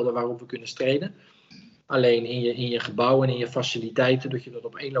prachtige velden waarop we kunnen streden. Alleen in je gebouwen en in je faciliteiten, dat je dat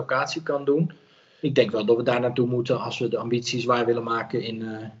op 1 locatie kan doen. Ik denk wel dat we daar naartoe moeten als we de ambities waar willen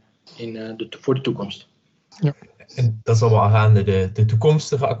maken voor de toekomst. Ja. En dat is allemaal aangaande de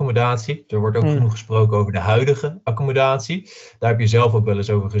toekomstige accommodatie. Er wordt ook genoeg gesproken over de huidige accommodatie. Daar heb je zelf ook wel eens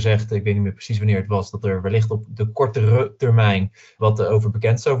over gezegd, ik weet niet meer precies wanneer het was, dat er wellicht op de kortere termijn wat over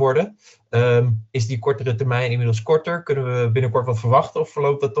bekend zou worden. Is die kortere termijn inmiddels korter? Kunnen we binnenkort wat verwachten of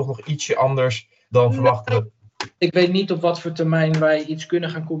verloopt dat toch nog ietsje anders dan verwachten? Ik weet niet op wat voor termijn wij iets kunnen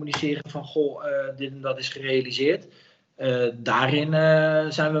gaan communiceren van dit en dat is gerealiseerd. Daarin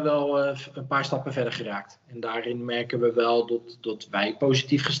zijn we wel een paar stappen verder geraakt. En daarin merken we wel dat wij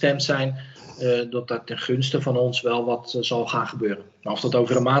positief gestemd zijn. Dat ten gunste van ons wel wat zal gaan gebeuren. Nou, of dat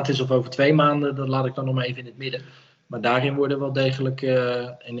over een maand is of over 2 maanden, dat laat ik dan nog maar even in het midden. Maar daarin worden wel degelijk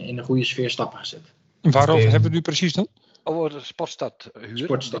in een goede sfeer stappen gezet. En waarover hebben we het nu precies dan? Over de sportstadhuur.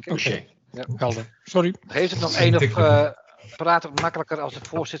 Sportstaddossier. Ja, helder. Sorry. Heeft het nog praat het makkelijker als de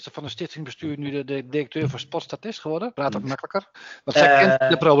voorzitter van het stichtingbestuur nu de directeur van Sportstad is geworden? Praat het makkelijker? Want zij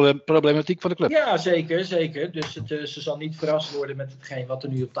kent de problematiek van de club. Ja, zeker. Dus ze zal niet verrast worden met hetgeen wat er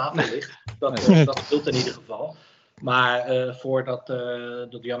nu op tafel ligt. Dat geldt in ieder geval. Maar voordat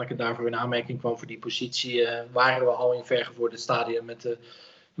dat Janneke daarvoor in aanmerking kwam voor die positie, waren we al in vergevorderd stadium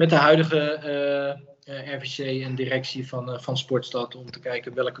met de huidige RVC en directie van Sportstad om te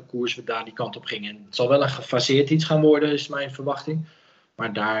kijken welke koers we daar die kant op gingen. Het zal wel een gefaseerd iets gaan worden, is mijn verwachting.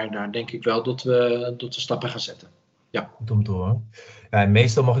 Maar daar denk ik wel dat we stappen gaan zetten. Ja. Goed om te horen. Ja,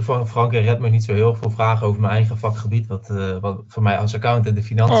 meestal mag ik van Frank en Redmer niet zo heel veel vragen over mijn eigen vakgebied. Wat voor mij als accountant de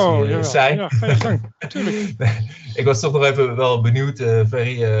financiën zijn. Ja, ga je gang. Natuurlijk. Ik was toch nog even wel benieuwd.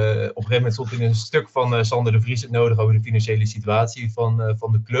 Ferry, op een gegeven moment stond in een stuk van Sander de Friese nodig over de financiële situatie van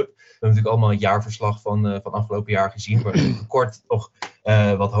de club. We hebben natuurlijk allemaal een jaarverslag van afgelopen jaar gezien. Waar het tekort toch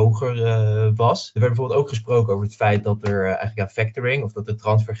wat hoger was. Er werd bijvoorbeeld ook gesproken over het feit dat er eigenlijk factoring of dat de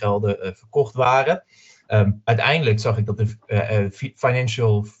transfergelden verkocht waren. Uiteindelijk zag ik dat de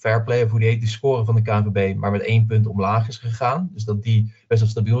financial fair play, of hoe die heet, de score van de KNVB, maar met 1 punt omlaag is gegaan. Dus dat die best wel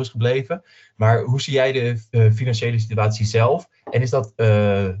stabiel is gebleven. Maar hoe zie jij de financiële situatie zelf? En is dat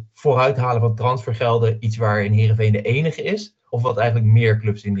vooruithalen van transfergelden iets waarin Heerenveen de enige is? Of wat eigenlijk meer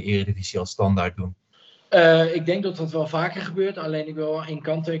clubs in de Eredivisie als standaard doen? Ik denk dat dat wel vaker gebeurt. Alleen ik wil wel 1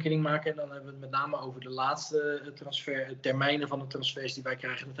 kanttekening maken. En dan hebben we het met name over de laatste termijnen van de transfers die wij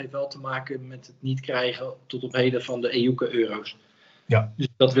krijgen. Dat heeft wel te maken met het niet krijgen tot op heden van de EUke-euro's. Ja. Dus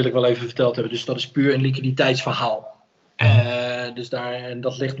dat wil ik wel even verteld hebben. Dus dat is puur een liquiditeitsverhaal. Dus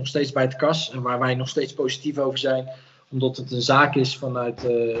dat ligt nog steeds bij het kas. En waar wij nog steeds positief over zijn. Omdat het een zaak is vanuit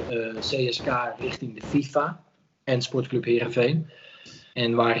CSK richting de FIFA en Sportclub Heerenveen.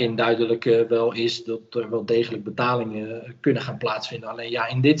 En waarin duidelijk wel is dat er wel degelijk betalingen kunnen gaan plaatsvinden. Alleen ja,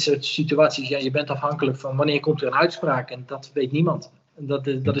 in dit soort situaties, je bent afhankelijk van wanneer komt er een uitspraak. En dat weet niemand. En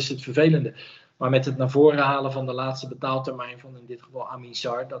dat is het vervelende. Maar met het naar voren halen van de laatste betaaltermijn van in dit geval Amin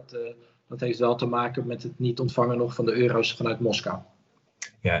Sar, dat heeft wel te maken met het niet ontvangen nog van de euro's vanuit Moskou.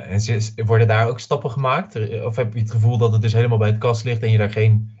 Ja, en worden daar ook stappen gemaakt? Of heb je het gevoel dat het dus helemaal bij het kas ligt en je daar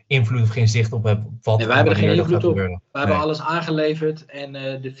geen invloed of geen zicht op hebt? Nee, wij hebben er geen invloed op. We hebben alles aangeleverd en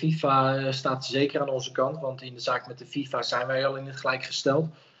de FIFA staat zeker aan onze kant. Want in de zaak met de FIFA zijn wij al in het gelijk gesteld.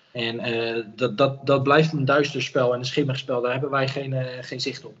 En dat blijft een duister spel en een schimmig spel. Daar hebben wij geen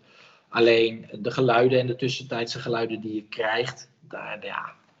zicht op. Alleen de geluiden en de tussentijdse geluiden die je krijgt,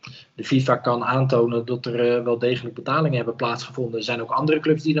 de FIFA kan aantonen dat er wel degelijk betalingen hebben plaatsgevonden. Er zijn ook andere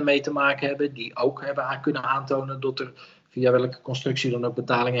clubs die ermee te maken hebben, die ook hebben kunnen aantonen dat er via welke constructie dan ook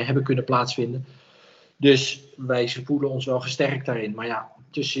betalingen hebben kunnen plaatsvinden. Dus wij voelen ons wel gesterkt daarin. Maar ja,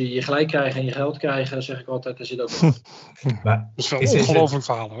 tussen je gelijk krijgen en je geld krijgen, zeg ik altijd, er zit ook wel. Maar dat is wel een ongelooflijk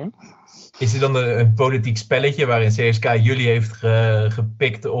verhaal, hoor. Is er dan een politiek spelletje waarin CSK jullie heeft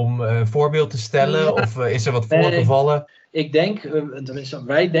gepikt om een voorbeeld te stellen? Of is er wat voorgevallen? Ik denk,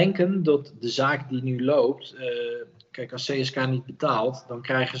 wij denken dat de zaak die nu loopt, kijk, als CSK niet betaalt, dan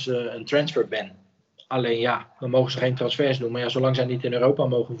krijgen ze een transferban. Alleen ja, dan mogen ze geen transfers doen. Maar ja, zolang zij niet in Europa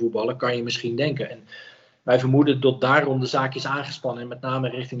mogen voetballen, kan je misschien denken. En wij vermoeden dat daarom de zaak is aangespannen. En met name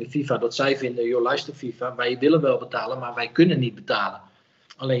richting de FIFA. Dat zij vinden, joh luister FIFA, wij willen wel betalen, maar wij kunnen niet betalen.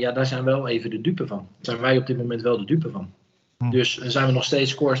 Alleen ja, daar zijn we wel even de dupe van. Daar zijn wij op dit moment wel de dupe van. Dus zijn we nog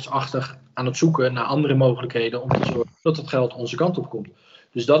steeds koortsachtig aan het zoeken naar andere mogelijkheden om te zorgen dat het geld onze kant op komt.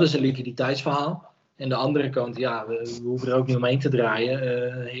 Dus dat is een liquiditeitsverhaal. En de andere kant, ja, we hoeven er ook niet omheen te draaien.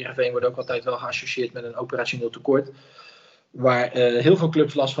 Heerenveen wordt ook altijd wel geassocieerd met een operationeel tekort. Waar heel veel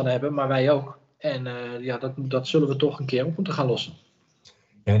clubs last van hebben, maar wij ook. En dat zullen we toch een keer op moeten gaan lossen.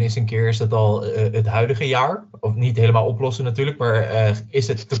 Ja, en is dat al het huidige jaar? Of niet helemaal oplossen natuurlijk, maar is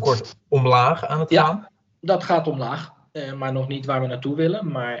het tekort omlaag aan het gaan? Dat gaat omlaag. Maar nog niet waar we naartoe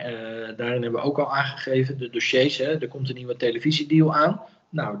willen. Maar daarin hebben we ook al aangegeven, de dossiers. Er komt een nieuwe televisiedeal aan.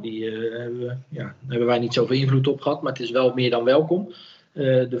 Nou, die hebben wij niet zoveel invloed op gehad, maar het is wel meer dan welkom.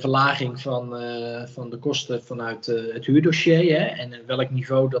 De verlaging van de kosten vanuit het huurdossier. Hè, en welk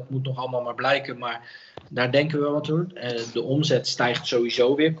niveau, dat moet nog allemaal maar blijken. Maar daar denken we wat doen. De omzet stijgt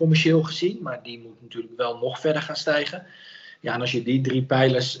sowieso weer commercieel gezien. Maar die moet natuurlijk wel nog verder gaan stijgen. Ja, en als je die 3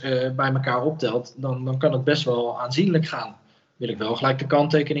 pijlers bij elkaar optelt, dan kan het best wel aanzienlijk gaan. Wil ik wel gelijk de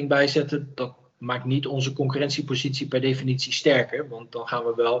kanttekening bijzetten. Dat maakt niet onze concurrentiepositie per definitie sterker. Want dan gaan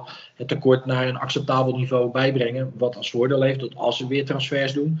we wel het tekort naar een acceptabel niveau bijbrengen. Wat als voordeel heeft dat als we weer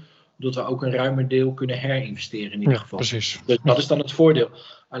transfers doen, dat we ook een ruimer deel kunnen herinvesteren in ieder geval. Precies. Dus dat is dan het voordeel.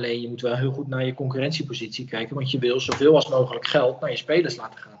 Alleen je moet wel heel goed naar je concurrentiepositie kijken. Want je wil zoveel als mogelijk geld naar je spelers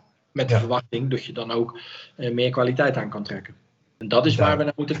laten gaan. Met de verwachting dat je dan ook meer kwaliteit aan kan trekken. En dat is waar we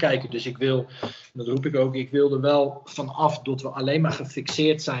naar moeten kijken. Dus ik wil, dat roep ik ook, ik wil er wel vanaf dat we alleen maar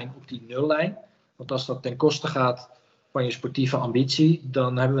gefixeerd zijn op die nullijn. Want als dat ten koste gaat van je sportieve ambitie,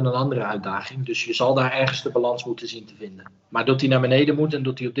 dan hebben we een andere uitdaging. Dus je zal daar ergens de balans moeten zien te vinden. Maar dat die naar beneden moet en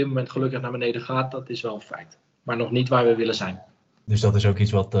dat die op dit moment gelukkig naar beneden gaat, dat is wel een feit. Maar nog niet waar we willen zijn. Dus dat is ook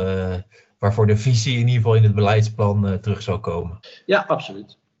iets waarvoor de visie in ieder geval in het beleidsplan terug zal komen? Ja,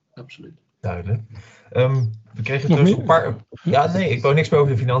 absoluut. Absoluut. Duidelijk. We kregen trouwens een paar... Ja, nee, ik wou niks meer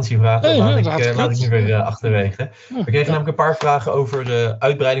over de financiën vragen. Laat ik nu weer achterwege. We kregen namelijk een paar vragen over de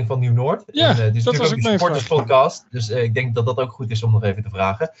uitbreiding van Nieuw-Noord. Ja, dit is natuurlijk ook een supporterspodcast. Dus ik denk dat dat ook goed is om nog even te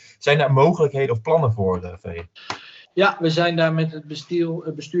vragen. Zijn daar mogelijkheden of plannen voor, Ferry? Ja, we zijn daar met het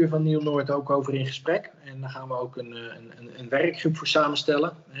bestuur van Nieuw-Noord ook over in gesprek. En daar gaan we ook een werkgroep voor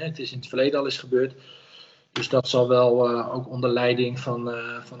samenstellen. Het is in het verleden al eens gebeurd. Dus dat zal wel ook onder leiding van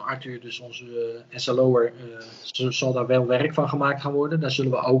Arthur, dus onze SLO'er, zal daar wel werk van gemaakt gaan worden. Daar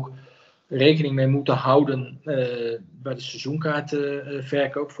zullen we ook rekening mee moeten houden bij de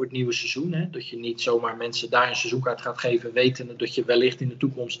seizoenkaartverkoop voor het nieuwe seizoen. Hè? Dat je niet zomaar mensen daar een seizoenkaart gaat geven, wetende dat je wellicht in de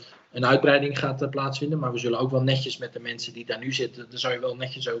toekomst een uitbreiding gaat plaatsvinden. Maar we zullen ook wel netjes met de mensen die daar nu zitten, daar zou je wel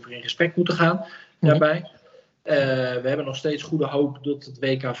netjes over in gesprek moeten gaan daarbij. We hebben nog steeds goede hoop dat het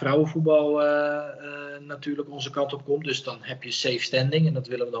WK vrouwenvoetbal natuurlijk onze kant op komt. Dus dan heb je safe standing en dat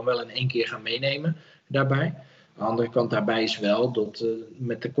willen we dan wel in 1 keer gaan meenemen daarbij. De andere kant daarbij is wel dat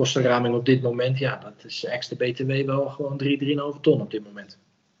met de kostenraming op dit moment, ja, dat is extra BTW wel gewoon 3,5 ton op dit moment.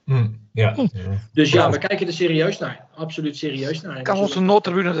 Dus ja, we kijken er serieus naar. Absoluut serieus naar. Kan onze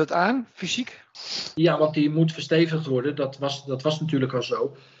noodtribune dat aan, fysiek? Ja, want die moet verstevigd worden. Dat was natuurlijk al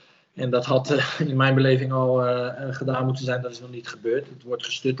zo. En dat had in mijn beleving al gedaan moeten zijn. Dat is nog niet gebeurd. Het wordt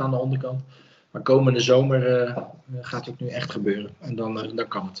gestut aan de onderkant. Maar komende zomer gaat het nu echt gebeuren. En dan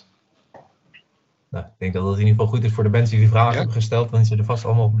kan het. Nou, ik denk dat het in ieder geval goed is voor de mensen die vragen hebben gesteld. Dan zijn ze er vast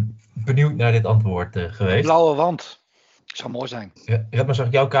allemaal benieuwd naar dit antwoord geweest. Blauwe wand. Zou mooi zijn. Ja, Redma, zag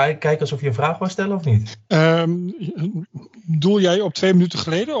ik jou kijken alsof je een vraag wou stellen of niet? Doel jij op 2 minuten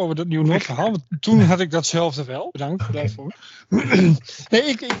geleden over dat Nieuw-Noord verhaal? Want toen had ik datzelfde wel. Bedankt daarvoor. Nee,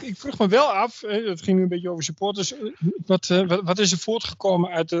 ik vroeg me wel af, het ging nu een beetje over supporters. Wat is er voortgekomen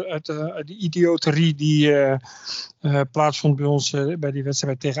uit die idioterie die plaatsvond bij ons bij die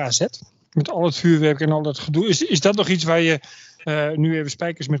wedstrijd tegen AZ? Met al het vuurwerk en al dat gedoe. Is dat nog iets waar je nu even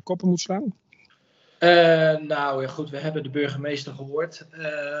spijkers met koppen moet slaan? Nou ja, goed, we hebben de burgemeester gehoord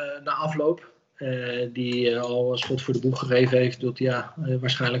na afloop. Die al een schot voor de boeg gegeven heeft dat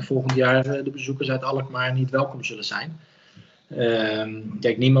waarschijnlijk volgend jaar de bezoekers uit Alkmaar niet welkom zullen zijn.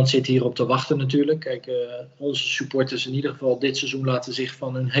 Kijk, niemand zit hierop te wachten natuurlijk. Kijk, onze supporters in ieder geval dit seizoen laten zich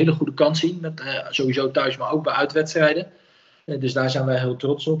van een hele goede kant zien. Met, sowieso thuis, maar ook bij uitwedstrijden. Dus daar zijn wij heel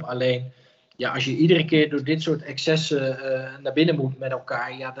trots op. Alleen, als je iedere keer door dit soort excessen naar binnen moet met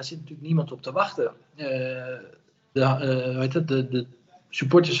elkaar, daar zit natuurlijk niemand op te wachten. De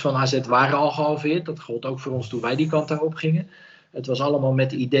supporters van AZ waren al gehalveerd. Dat gold ook voor ons toen wij die kant daarop gingen. Het was allemaal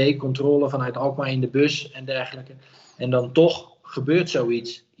met het idee, controle vanuit Alkmaar in de bus en dergelijke. En dan toch gebeurt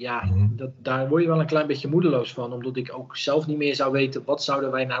zoiets. Daar word je wel een klein beetje moedeloos van. Omdat ik ook zelf niet meer zou weten, wat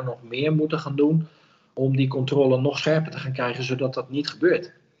zouden wij nou nog meer moeten gaan doen om die controle nog scherper te gaan krijgen, zodat dat niet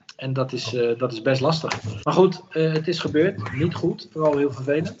gebeurt. En dat is best lastig. Maar goed, het is gebeurd. Niet goed, vooral heel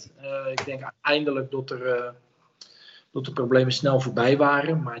vervelend. Ik denk uiteindelijk dat de problemen snel voorbij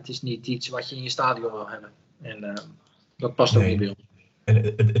waren. Maar het is niet iets wat je in je stadion wil hebben. En dat past ook niet bij ons. En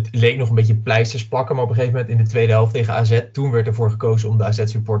het leek nog een beetje pleisters plakken, maar op een gegeven moment in de tweede helft tegen AZ, toen werd ervoor gekozen om de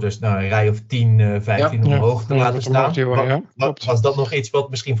AZ-supporters een rij of 10, 15 omhoog te laten staan. Was dat nog iets wat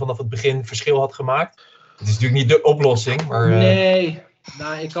misschien vanaf het begin verschil had gemaakt? Het is natuurlijk niet de oplossing, maar... Nee,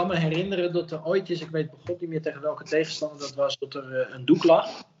 ik kan me herinneren dat er ooit is, ik weet begot niet meer tegen welke tegenstander dat was, dat er een doek lag.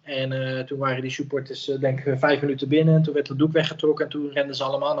 En toen waren die supporters denk ik 5 minuten binnen en toen werd het doek weggetrokken en toen renden ze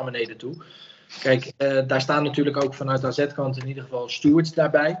allemaal naar beneden toe. Kijk, daar staan natuurlijk ook vanuit AZ-kant in ieder geval stewards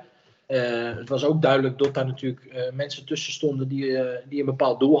daarbij. Het was ook duidelijk dat daar natuurlijk mensen tussen stonden die een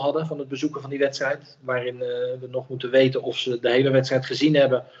bepaald doel hadden van het bezoeken van die wedstrijd. Waarin we nog moeten weten of ze de hele wedstrijd gezien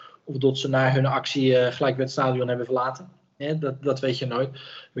hebben of dat ze na hun actie gelijk het stadion hebben verlaten. Dat weet je nooit.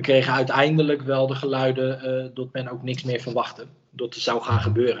 We kregen uiteindelijk wel de geluiden dat men ook niks meer verwachtte. Dat er zou gaan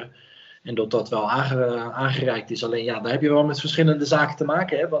gebeuren. En dat wel aangereikt is. Alleen daar heb je wel met verschillende zaken te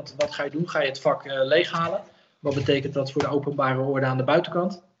maken. Hè? Want wat ga je doen? Ga je het vak leeghalen? Wat betekent dat voor de openbare orde aan de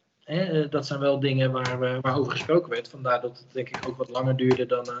buitenkant? Dat zijn wel dingen waar over gesproken werd. Vandaar dat het denk ik ook wat langer duurde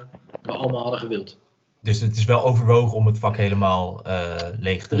dan we allemaal hadden gewild. Dus het is wel overwogen om het vak helemaal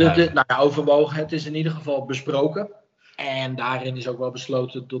leeg te ruimen? Overwogen. Het is in ieder geval besproken. En daarin is ook wel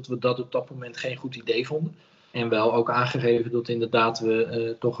besloten dat we dat op dat moment geen goed idee vonden. En wel ook aangegeven dat inderdaad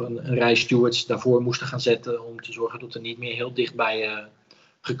we toch een rij stewards daarvoor moesten gaan zetten om te zorgen dat er niet meer heel dichtbij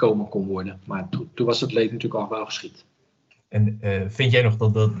gekomen kon worden. Maar toen was het leed natuurlijk al wel geschied. En vind jij nog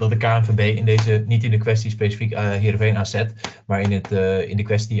dat de KNVB in deze, niet in de kwestie specifiek Heerenveen AZ, maar in de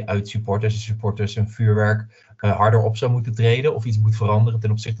kwestie uit supporters en vuurwerk harder op zou moeten treden of iets moet veranderen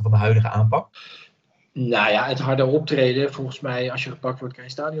ten opzichte van de huidige aanpak? Het harder optreden, volgens mij als je gepakt wordt krijg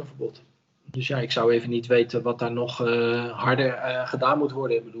je stadionverbod. Dus ik zou even niet weten wat daar nog harder gedaan moet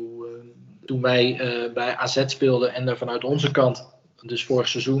worden. Ik bedoel, toen wij bij AZ speelden en er vanuit onze kant, dus vorig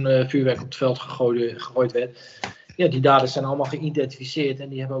seizoen, vuurwerk op het veld gegooid werd. Die daders zijn allemaal geïdentificeerd en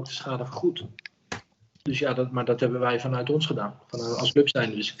die hebben ook de schade vergoed. Dus maar dat hebben wij vanuit ons gedaan, als club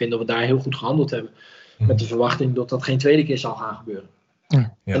zijn. Dus ik vind dat we daar heel goed gehandeld hebben. Met de verwachting dat dat geen tweede keer zal gaan gebeuren.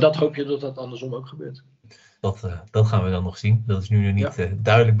 Ja. En dat hoop je dat andersom ook gebeurt. Dat gaan we dan nog zien. Dat is nu nog niet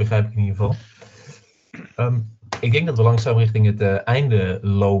duidelijk, begrijp ik in ieder geval. Ik denk dat we langzaam richting het einde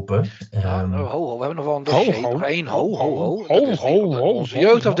lopen. We hebben nog wel een dossier. Nog één. Onze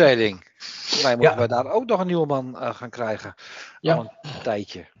jeugdafdeling. Wij moeten daar ook nog een nieuwe man gaan krijgen. Al een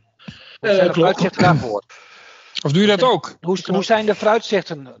tijdje. Hoe zijn de vooruitzichten daarvoor? Of doe je dat ook? Hoe zijn de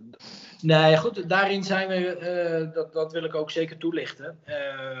vooruitzichten? Nee, goed, daarin zijn we, dat wil ik ook zeker toelichten.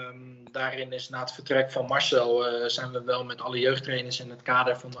 Daarin is na het vertrek van Marcel zijn we wel met alle jeugdtrainers en het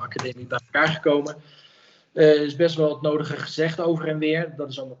kader van de academie bij elkaar gekomen. Er is best wel het nodige gezegd over en weer, dat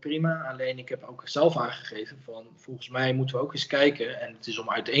is allemaal prima. Alleen ik heb ook zelf aangegeven van volgens mij moeten we ook eens kijken, en het is om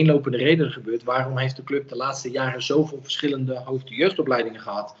uiteenlopende redenen gebeurd, waarom heeft de club de laatste jaren zoveel verschillende hoofdjeugdopleidingen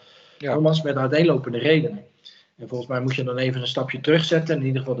gehad? Nogmaals met uiteenlopende redenen. En volgens mij moet je dan even een stapje terugzetten en in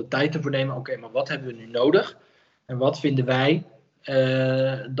ieder geval de tijd ervoor nemen. Oké, maar wat hebben we nu nodig? En wat vinden wij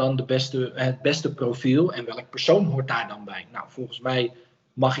dan het beste profiel? En welk persoon hoort daar dan bij? Nou, volgens mij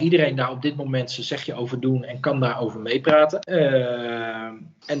mag iedereen daar op dit moment zijn zegje over doen en kan daarover meepraten.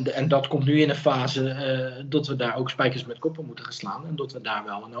 En dat komt nu in een fase dat we daar ook spijkers met koppen moeten gaan slaan. En dat we daar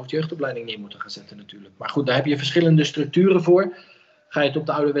wel een hoofdjeugdopleiding neer moeten gaan zetten natuurlijk. Maar goed, daar heb je verschillende structuren voor. Ga je het op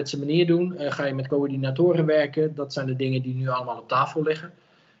de ouderwetse manier doen? Ga je met coördinatoren werken? Dat zijn de dingen die nu allemaal op tafel liggen.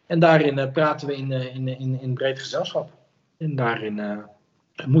 En daarin praten we in breed gezelschap. En daarin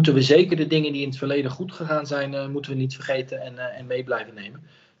moeten we zeker de dingen die in het verleden goed gegaan zijn, moeten we niet vergeten en mee blijven nemen.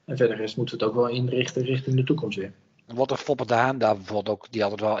 En verder rest moeten we het ook wel inrichten richting de toekomst weer. Wordt er Foppe de Haan daar bijvoorbeeld ook, die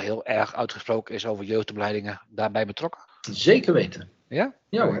altijd wel heel erg uitgesproken is over jeugdopleidingen, daarbij betrokken? Zeker weten. Ja?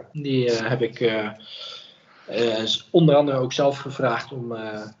 Ja hoor, die heb ik onder andere ook zelf gevraagd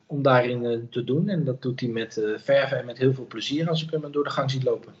om daarin te doen. En dat doet hij met verven en met heel veel plezier als ik hem door de gang zie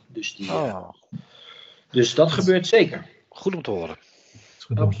lopen. Dus dat gebeurt zeker. Goed om te horen. Is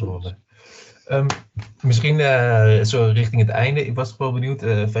goed om te horen. Misschien zo richting het einde. Ik was wel benieuwd,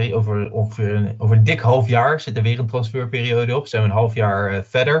 Ferry, over een dik half jaar zit er weer een transferperiode op. Zijn we een half jaar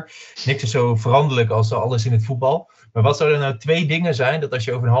verder. Niks is zo veranderlijk als alles in het voetbal. Maar wat zouden er nou 2 dingen zijn dat als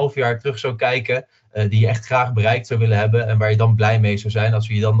je over een half jaar terug zou kijken, die je echt graag bereikt zou willen hebben en waar je dan blij mee zou zijn als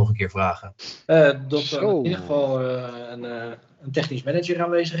we je dan nog een keer vragen? Dat er in ieder geval een technisch manager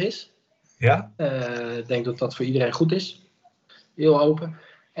aanwezig is. Ja? Ik denk dat dat voor iedereen goed is. Heel open.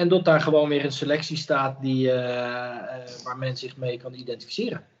 En dat daar gewoon weer een selectie staat waar men zich mee kan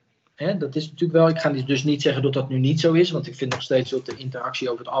identificeren. Dat is natuurlijk wel, ik ga dus niet zeggen dat dat nu niet zo is, want ik vind nog steeds dat de interactie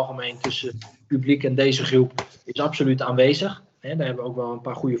over het algemeen tussen het publiek en deze groep is absoluut aanwezig. Daar hebben we ook wel een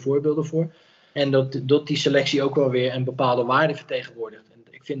paar goede voorbeelden voor. En dat die selectie ook wel weer een bepaalde waarde vertegenwoordigt. En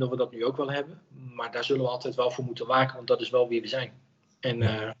ik vind dat we dat nu ook wel hebben, maar daar zullen we altijd wel voor moeten waken, want dat is wel wie we zijn.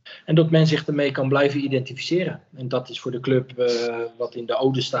 En dat men zich ermee kan blijven identificeren. En dat is voor de club wat in de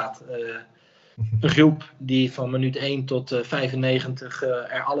ode staat. Een groep die van minuut 1 tot 95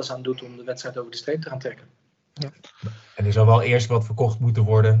 er alles aan doet om de wedstrijd over de streep te gaan trekken. Ja. En er zal wel eerst wat verkocht moeten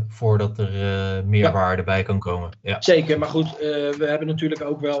worden voordat er meer waarde bij kan komen. Ja. Zeker, maar goed, we hebben natuurlijk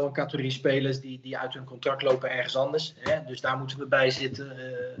ook wel een categorie spelers die uit hun contract lopen ergens anders. Dus daar moeten we bij zitten.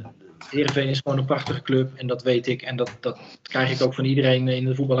 Heerenveen is gewoon een prachtige club en dat weet ik. En dat krijg ik ook van iedereen in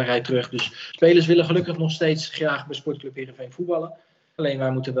de voetballerij terug. Dus spelers willen gelukkig nog steeds graag bij Sportclub Heerenveen voetballen. Alleen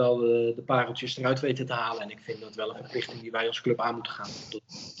wij moeten wel de pareltjes eruit weten te halen. En ik vind dat wel een verplichting die wij als club aan moeten gaan.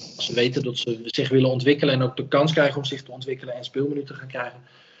 Als ze weten dat ze zich willen ontwikkelen en ook de kans krijgen om zich te ontwikkelen en speelminuten gaan krijgen,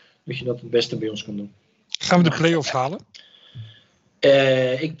 dat je dat het beste bij ons kan doen. Gaan we de play-offs halen?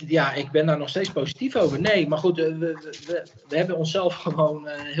 Ik ben daar nog steeds positief over. Nee, maar goed, we hebben onszelf gewoon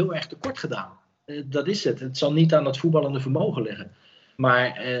heel erg tekort gedaan. Dat is het. Het zal niet aan het voetballende vermogen liggen.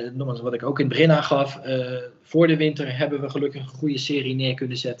 Maar nogmaals, wat ik ook in het begin aangaf, voor de winter hebben we gelukkig een goede serie neer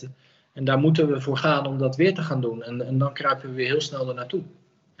kunnen zetten. En daar moeten we voor gaan om dat weer te gaan doen. En dan kruipen we weer heel snel er naartoe.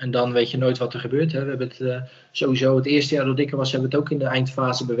 En dan weet je nooit wat er gebeurt. Hè. We hebben het sowieso het eerste jaar dat ik er was, hebben we het ook in de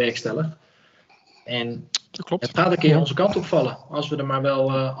eindfase bewerkstelligd. En klopt. Het gaat een keer onze kant opvallen. Als we er maar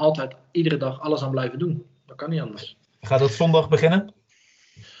wel altijd iedere dag alles aan blijven doen. Dat kan niet anders. Gaat dat zondag beginnen?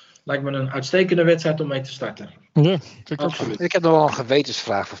 Lijkt me een uitstekende wedstrijd om mee te starten. Ja, absoluut. Ik heb nog wel een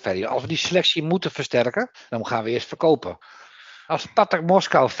gewetensvraag voor Ferry. Als we die selectie moeten versterken, dan gaan we eerst verkopen. Als Spartak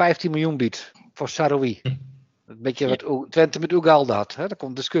Moskou 15 miljoen biedt voor Saroui. Een beetje wat Twente met Ugalde had. Hè? Daar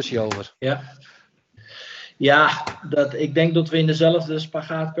komt discussie over. Ja, ik denk dat we in dezelfde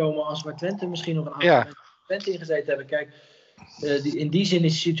spagaat komen als waar Twente misschien nog een aantal mensen Twente in gezeten hebben. Kijk, in die zin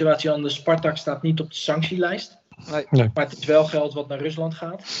is de situatie anders. Spartak staat niet op de sanctielijst. Nee. Maar het is wel geld wat naar Rusland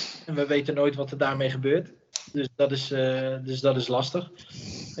gaat. En we weten nooit wat er daarmee gebeurt. Dus dat is lastig.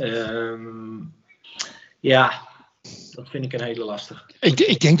 Dat vind ik een hele lastige.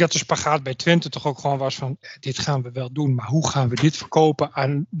 Ik denk dat de spagaat bij Twente toch ook gewoon was van, dit gaan we wel doen, maar hoe gaan we dit verkopen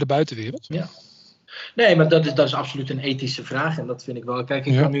aan de buitenwereld? Ja. Nee, maar dat is absoluut een ethische vraag en dat vind ik wel. Kijk,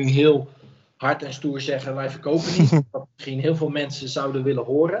 ik kan nu heel hard en stoer zeggen, wij verkopen niet. Wat misschien heel veel mensen zouden willen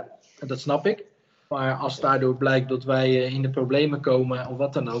horen. En dat snap ik. Maar als daardoor blijkt dat wij in de problemen komen of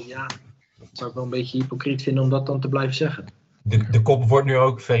wat dan ook, dat zou ik wel een beetje hypocriet vinden om dat dan te blijven zeggen. De kop wordt nu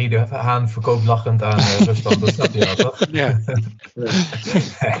ook Ferry de Haan verkoopt lachend aan Rusland. Dat snap je wel, toch? Ja.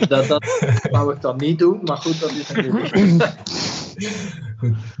 Dat wou ik dan niet doen, maar goed, dat is natuurlijk.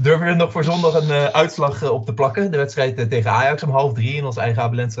 Goed. Durven we er nog voor zondag een uitslag op te plakken? De wedstrijd tegen Ajax om 2:30 in ons eigen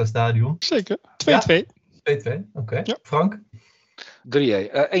Abelensra stadion. Zeker. 2-2. Ja? 2-2, oké. Ja. Frank?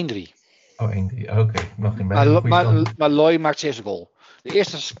 1-3. Oh, 1-3, oké. Nog in bij. Maar Loy maakt 6 goal. De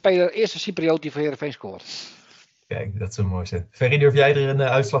eerste Cypriot die voor Heerenveen scoort. Kijk, dat zou mooi zijn. Ferry, durf jij er een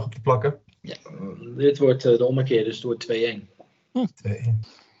uitslag op te plakken? Ja, dit wordt de ommekeer, dus het wordt 2-1. 2-1.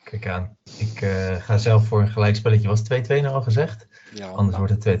 Kijk aan. Ik ga zelf voor een gelijkspelletje. Was het 2-2 nou al gezegd? Ja, anders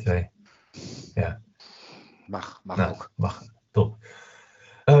wordt het 2-2. Ja. Mag ook. Mag. Top.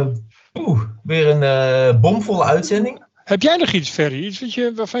 Weer een bomvolle uitzending. Heb jij nog iets, Ferry? Iets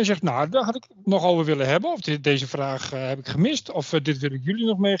waarvan je zegt, nou, daar had ik nog over willen hebben. Of deze vraag heb ik gemist. Of dit wil ik jullie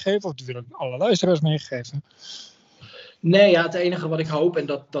nog meegeven. Of dit wil ik alle luisteraars meegeven. Nee, het enige wat ik hoop, en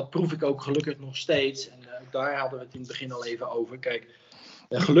dat proef ik ook gelukkig nog steeds. En daar hadden we het in het begin al even over. Kijk,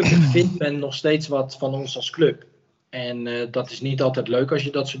 gelukkig vindt men nog steeds wat van ons als club. En dat is niet altijd leuk als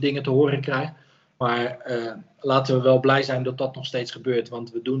je dat soort dingen te horen krijgt. Maar laten we wel blij zijn dat dat nog steeds gebeurt.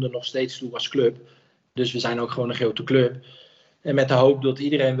 Want we doen er nog steeds toe als club. Dus we zijn ook gewoon een grote club. En met de hoop dat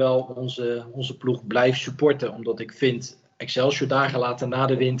iedereen wel onze ploeg blijft supporten. Omdat ik vind, Excelsior dagen later na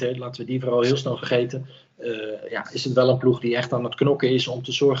de winter, laten we die vooral heel snel vergeten. Is het wel een ploeg die echt aan het knokken is om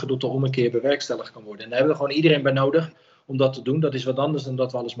te zorgen dat de ommekeer bewerkstelligd kan worden. En daar hebben we gewoon iedereen bij nodig om dat te doen. Dat is wat anders dan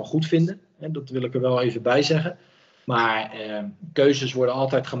dat we alles maar goed vinden. En dat wil ik er wel even bij zeggen. Maar keuzes worden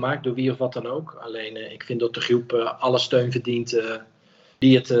altijd gemaakt door wie of wat dan ook. Alleen ik vind dat de groep alle steun verdient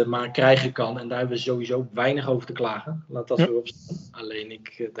die het maar krijgen kan. En daar hebben we sowieso weinig over te klagen. Laat dat voorop staan. Alleen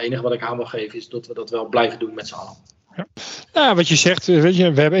het enige wat ik aan wil geven is dat we dat wel blijven doen met z'n allen. Ja. Nou, wat je zegt, we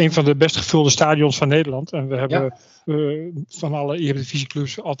hebben een van de best gevulde stadions van Nederland. En we hebben van alle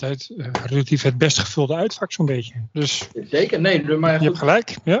Eredivisieclubs altijd relatief het best gevulde uitvak zo'n beetje. Dus, zeker, nee. Maar goed, je hebt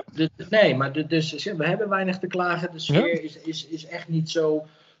gelijk. Ja. We hebben weinig te klagen. De sfeer is echt niet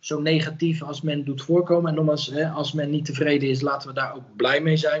zo negatief als men doet voorkomen. En nogmaals, als men niet tevreden is, laten we daar ook blij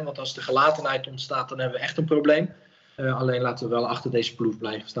mee zijn. Want als de gelatenheid ontstaat, dan hebben we echt een probleem. Alleen laten we wel achter deze ploeg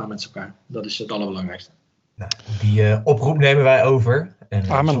blijven staan met elkaar. Dat is het allerbelangrijkste. Nou, die oproep nemen wij over. En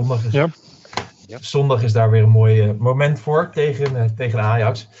zondag is daar weer een mooi moment voor tegen de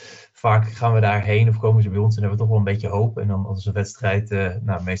Ajax. Vaak gaan we daarheen of komen ze bij ons en hebben we toch wel een beetje hoop. En dan als een wedstrijd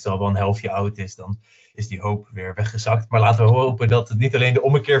meestal wel een helftje oud is, dan is die hoop weer weggezakt. Maar laten we hopen dat het niet alleen de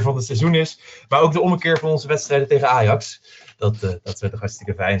ommekeer van het seizoen is, maar ook de ommekeer van onze wedstrijden tegen Ajax. Dat zou toch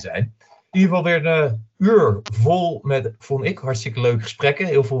hartstikke fijn zijn. In ieder geval weer een uur vol met, vond ik, hartstikke leuke gesprekken.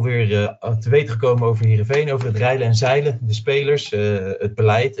 Heel veel weer te weten gekomen over Heerenveen, over het rijden en zeilen, de spelers, het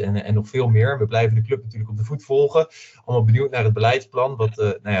beleid en nog veel meer. We blijven de club natuurlijk op de voet volgen. Allemaal benieuwd naar het beleidsplan,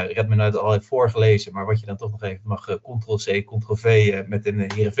 wat Redman uit al heeft voorgelezen, maar wat je dan toch nog even mag ctrl-c, ctrl-v met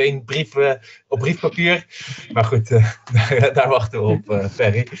een Heerenveen brief op briefpapier. Maar goed, daar wachten we op,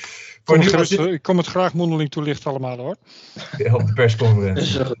 Ferry. Ik kom het graag mondeling toelichten allemaal hoor. Op de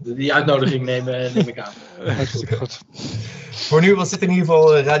persconferentie. Dus die uitnodiging neem ik aan. Hartstikke goed. Voor nu was dit in ieder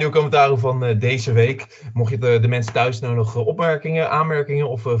geval radiocommentaren van deze week. Mocht je de mensen thuis nou nog opmerkingen, aanmerkingen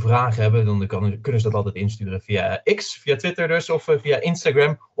of vragen hebben, dan kunnen ze dat altijd insturen via X, via Twitter dus, of via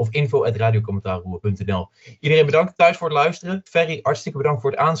Instagram of info@radiocommentaro.nl. Iedereen bedankt thuis voor het luisteren. Ferry, hartstikke bedankt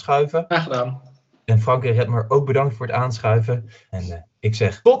voor het aanschuiven. Graag gedaan. En Frank en Redmer ook bedankt voor het aanschuiven. En ik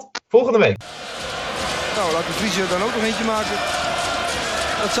zeg tot volgende week. Nou, laat de Friese dan ook nog eentje maken.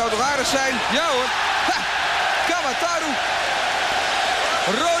 Dat zou toch aardig zijn? Ja hoor. Ha! Kamataru.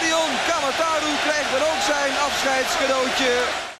 Rodion Kamataru krijgt dan ook zijn afscheidscadeautje.